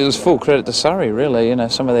 It was full credit to Surrey, really. You know,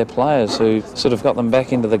 some of their players who sort of got them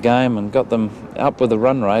back into the game and got them up with the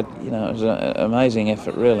run rate. You know, it was an amazing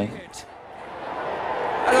effort, really.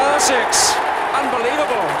 Another 6.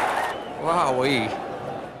 Unbelievable. Wowee.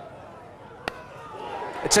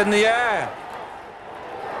 It's in the air.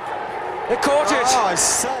 They caught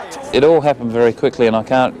it. It all happened very quickly, and I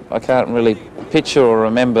can't really picture or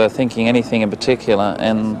remember thinking anything in particular.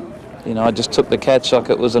 And you know, I just took the catch like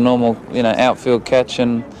it was a normal, you know, outfield catch,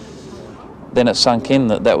 and then it sunk in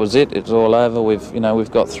that was it. It was all over.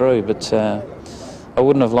 We've got through, but I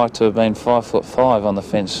wouldn't have liked to have been 5'5" on the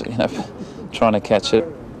fence, you know, trying to catch it.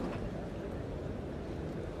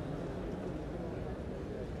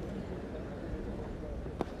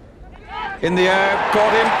 In the air,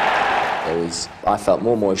 got him. I felt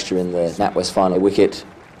more moisture in the NatWest final wicket.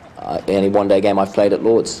 Any one-day game I've played at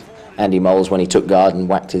Lords. Andy Moles, when he took guard and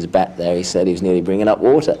whacked his bat there, he said he was nearly bringing up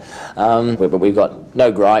water. But we've got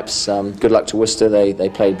no gripes. Good luck to Worcester. They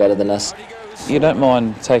played better than us. You don't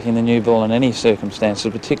mind taking the new ball in any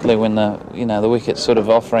circumstances, particularly when the wicket's sort of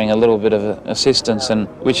offering a little bit of assistance, and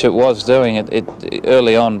which it was doing. It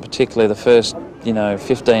early on, particularly the first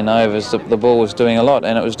 15 overs, the ball was doing a lot,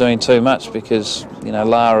 and it was doing too much because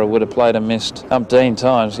Lara would have played and missed umpteen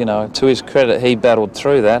times. To his credit, he battled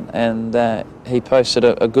through that, and he posted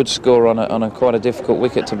a good score on a quite a difficult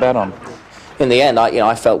wicket to bat on. In the end,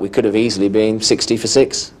 I felt we could have easily been 60 for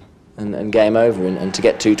 6 and game over, and to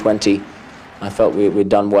get 220. I felt we'd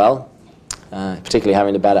done well, particularly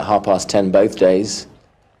having to bat at 10:30 both days.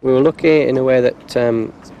 We were lucky in a way that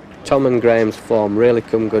Tom and Graham's form really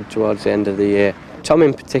come good towards the end of the year. Tom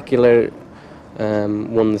in particular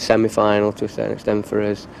won the semi-final to a certain extent for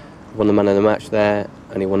us, won the man of the match there,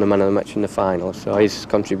 and he won the man of the match in the final, so his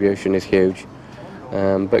contribution is huge.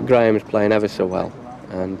 But Graham's playing ever so well,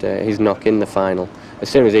 and his knock in the final. As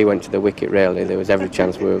soon as he went to the wicket, really, there was every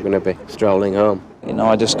chance we were going to be strolling home.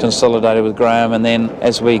 I just consolidated with Graham, and then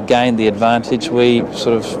as we gained the advantage, we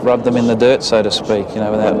sort of rubbed them in the dirt, so to speak,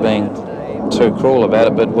 without being too cruel about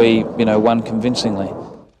it, but we, won convincingly.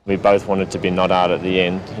 We both wanted to be not out at the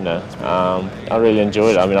end, I really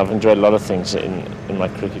enjoyed it. I mean, I've enjoyed a lot of things in my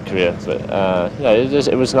cricket career, but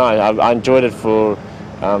it was nice. I enjoyed it for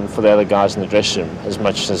the other guys in the dressing room as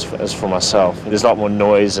much as for myself. There's a lot more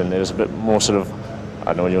noise, and there was a bit more sort of,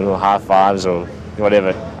 I don't know, high fives or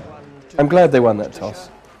whatever. I'm glad they won that toss.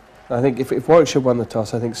 I think if Warwickshire won the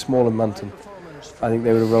toss, I think Small and Munton, I think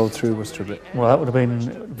they would have rolled through Worcester a bit. Well, that would have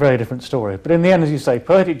been a very different story. But in the end, as you say,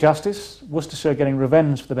 poetic justice, Worcestershire getting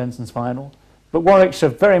revenge for the Benson's final, But Warwickshire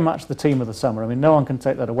very much the team of the summer. I mean, no one can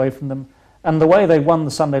take that away from them. And the way they won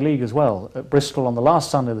the Sunday League as well, at Bristol on the last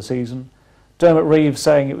Sunday of the season, Dermot Reeves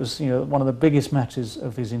saying it was, you know, one of the biggest matches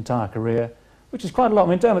of his entire career, which is quite a lot. I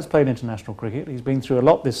mean, Dermot's played international cricket. He's been through a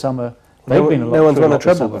lot this summer. They've been a lot. No one's through won a lot this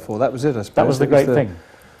treble summer. before. That was it, I suppose. That was the great thing.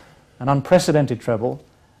 An unprecedented treble.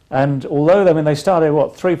 And although, I mean, they started,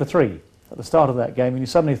 what, 3 for 3 at the start of that game, and you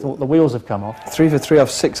suddenly thought the wheels have come off. 3 for 3 off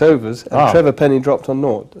 6 overs, and Trevor Penny dropped on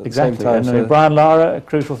naught at Exactly. the same time. And So then Brian Lara, a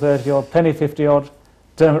crucial 30-odd, Penny 50-odd,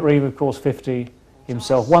 Dermot Reeve, of course, 50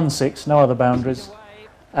 himself, 1-6, no other boundaries.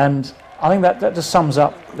 And I think that just sums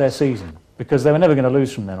up their season, because they were never going to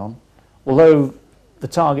lose from then on. Although the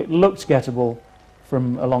target looked gettable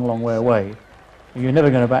from a long, long way away, you're never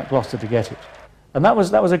going to back Gloucester to get it. And that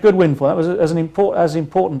was a good win for them. That was as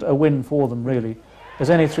important a win for them, really, as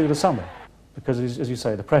any through the summer. Because, as you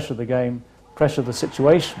say, the pressure of the game, pressure of the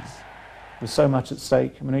situation, was so much at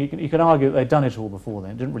stake. I mean, you can argue that they'd done it all before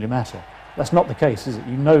then. It didn't really matter. That's not the case, is it?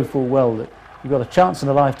 You know full well that you've got a chance in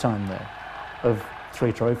a lifetime there of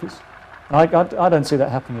 3 trophies. And I don't see that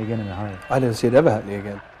happening again in a hurry. I don't see it ever happening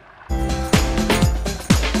again.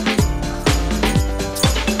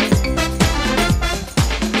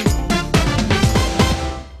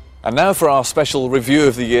 And now for our special Review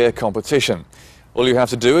of the Year competition. All you have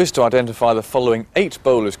to do is to identify the following 8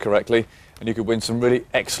 bowlers correctly, and you could win some really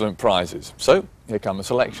excellent prizes. So, here come the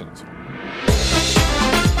selections.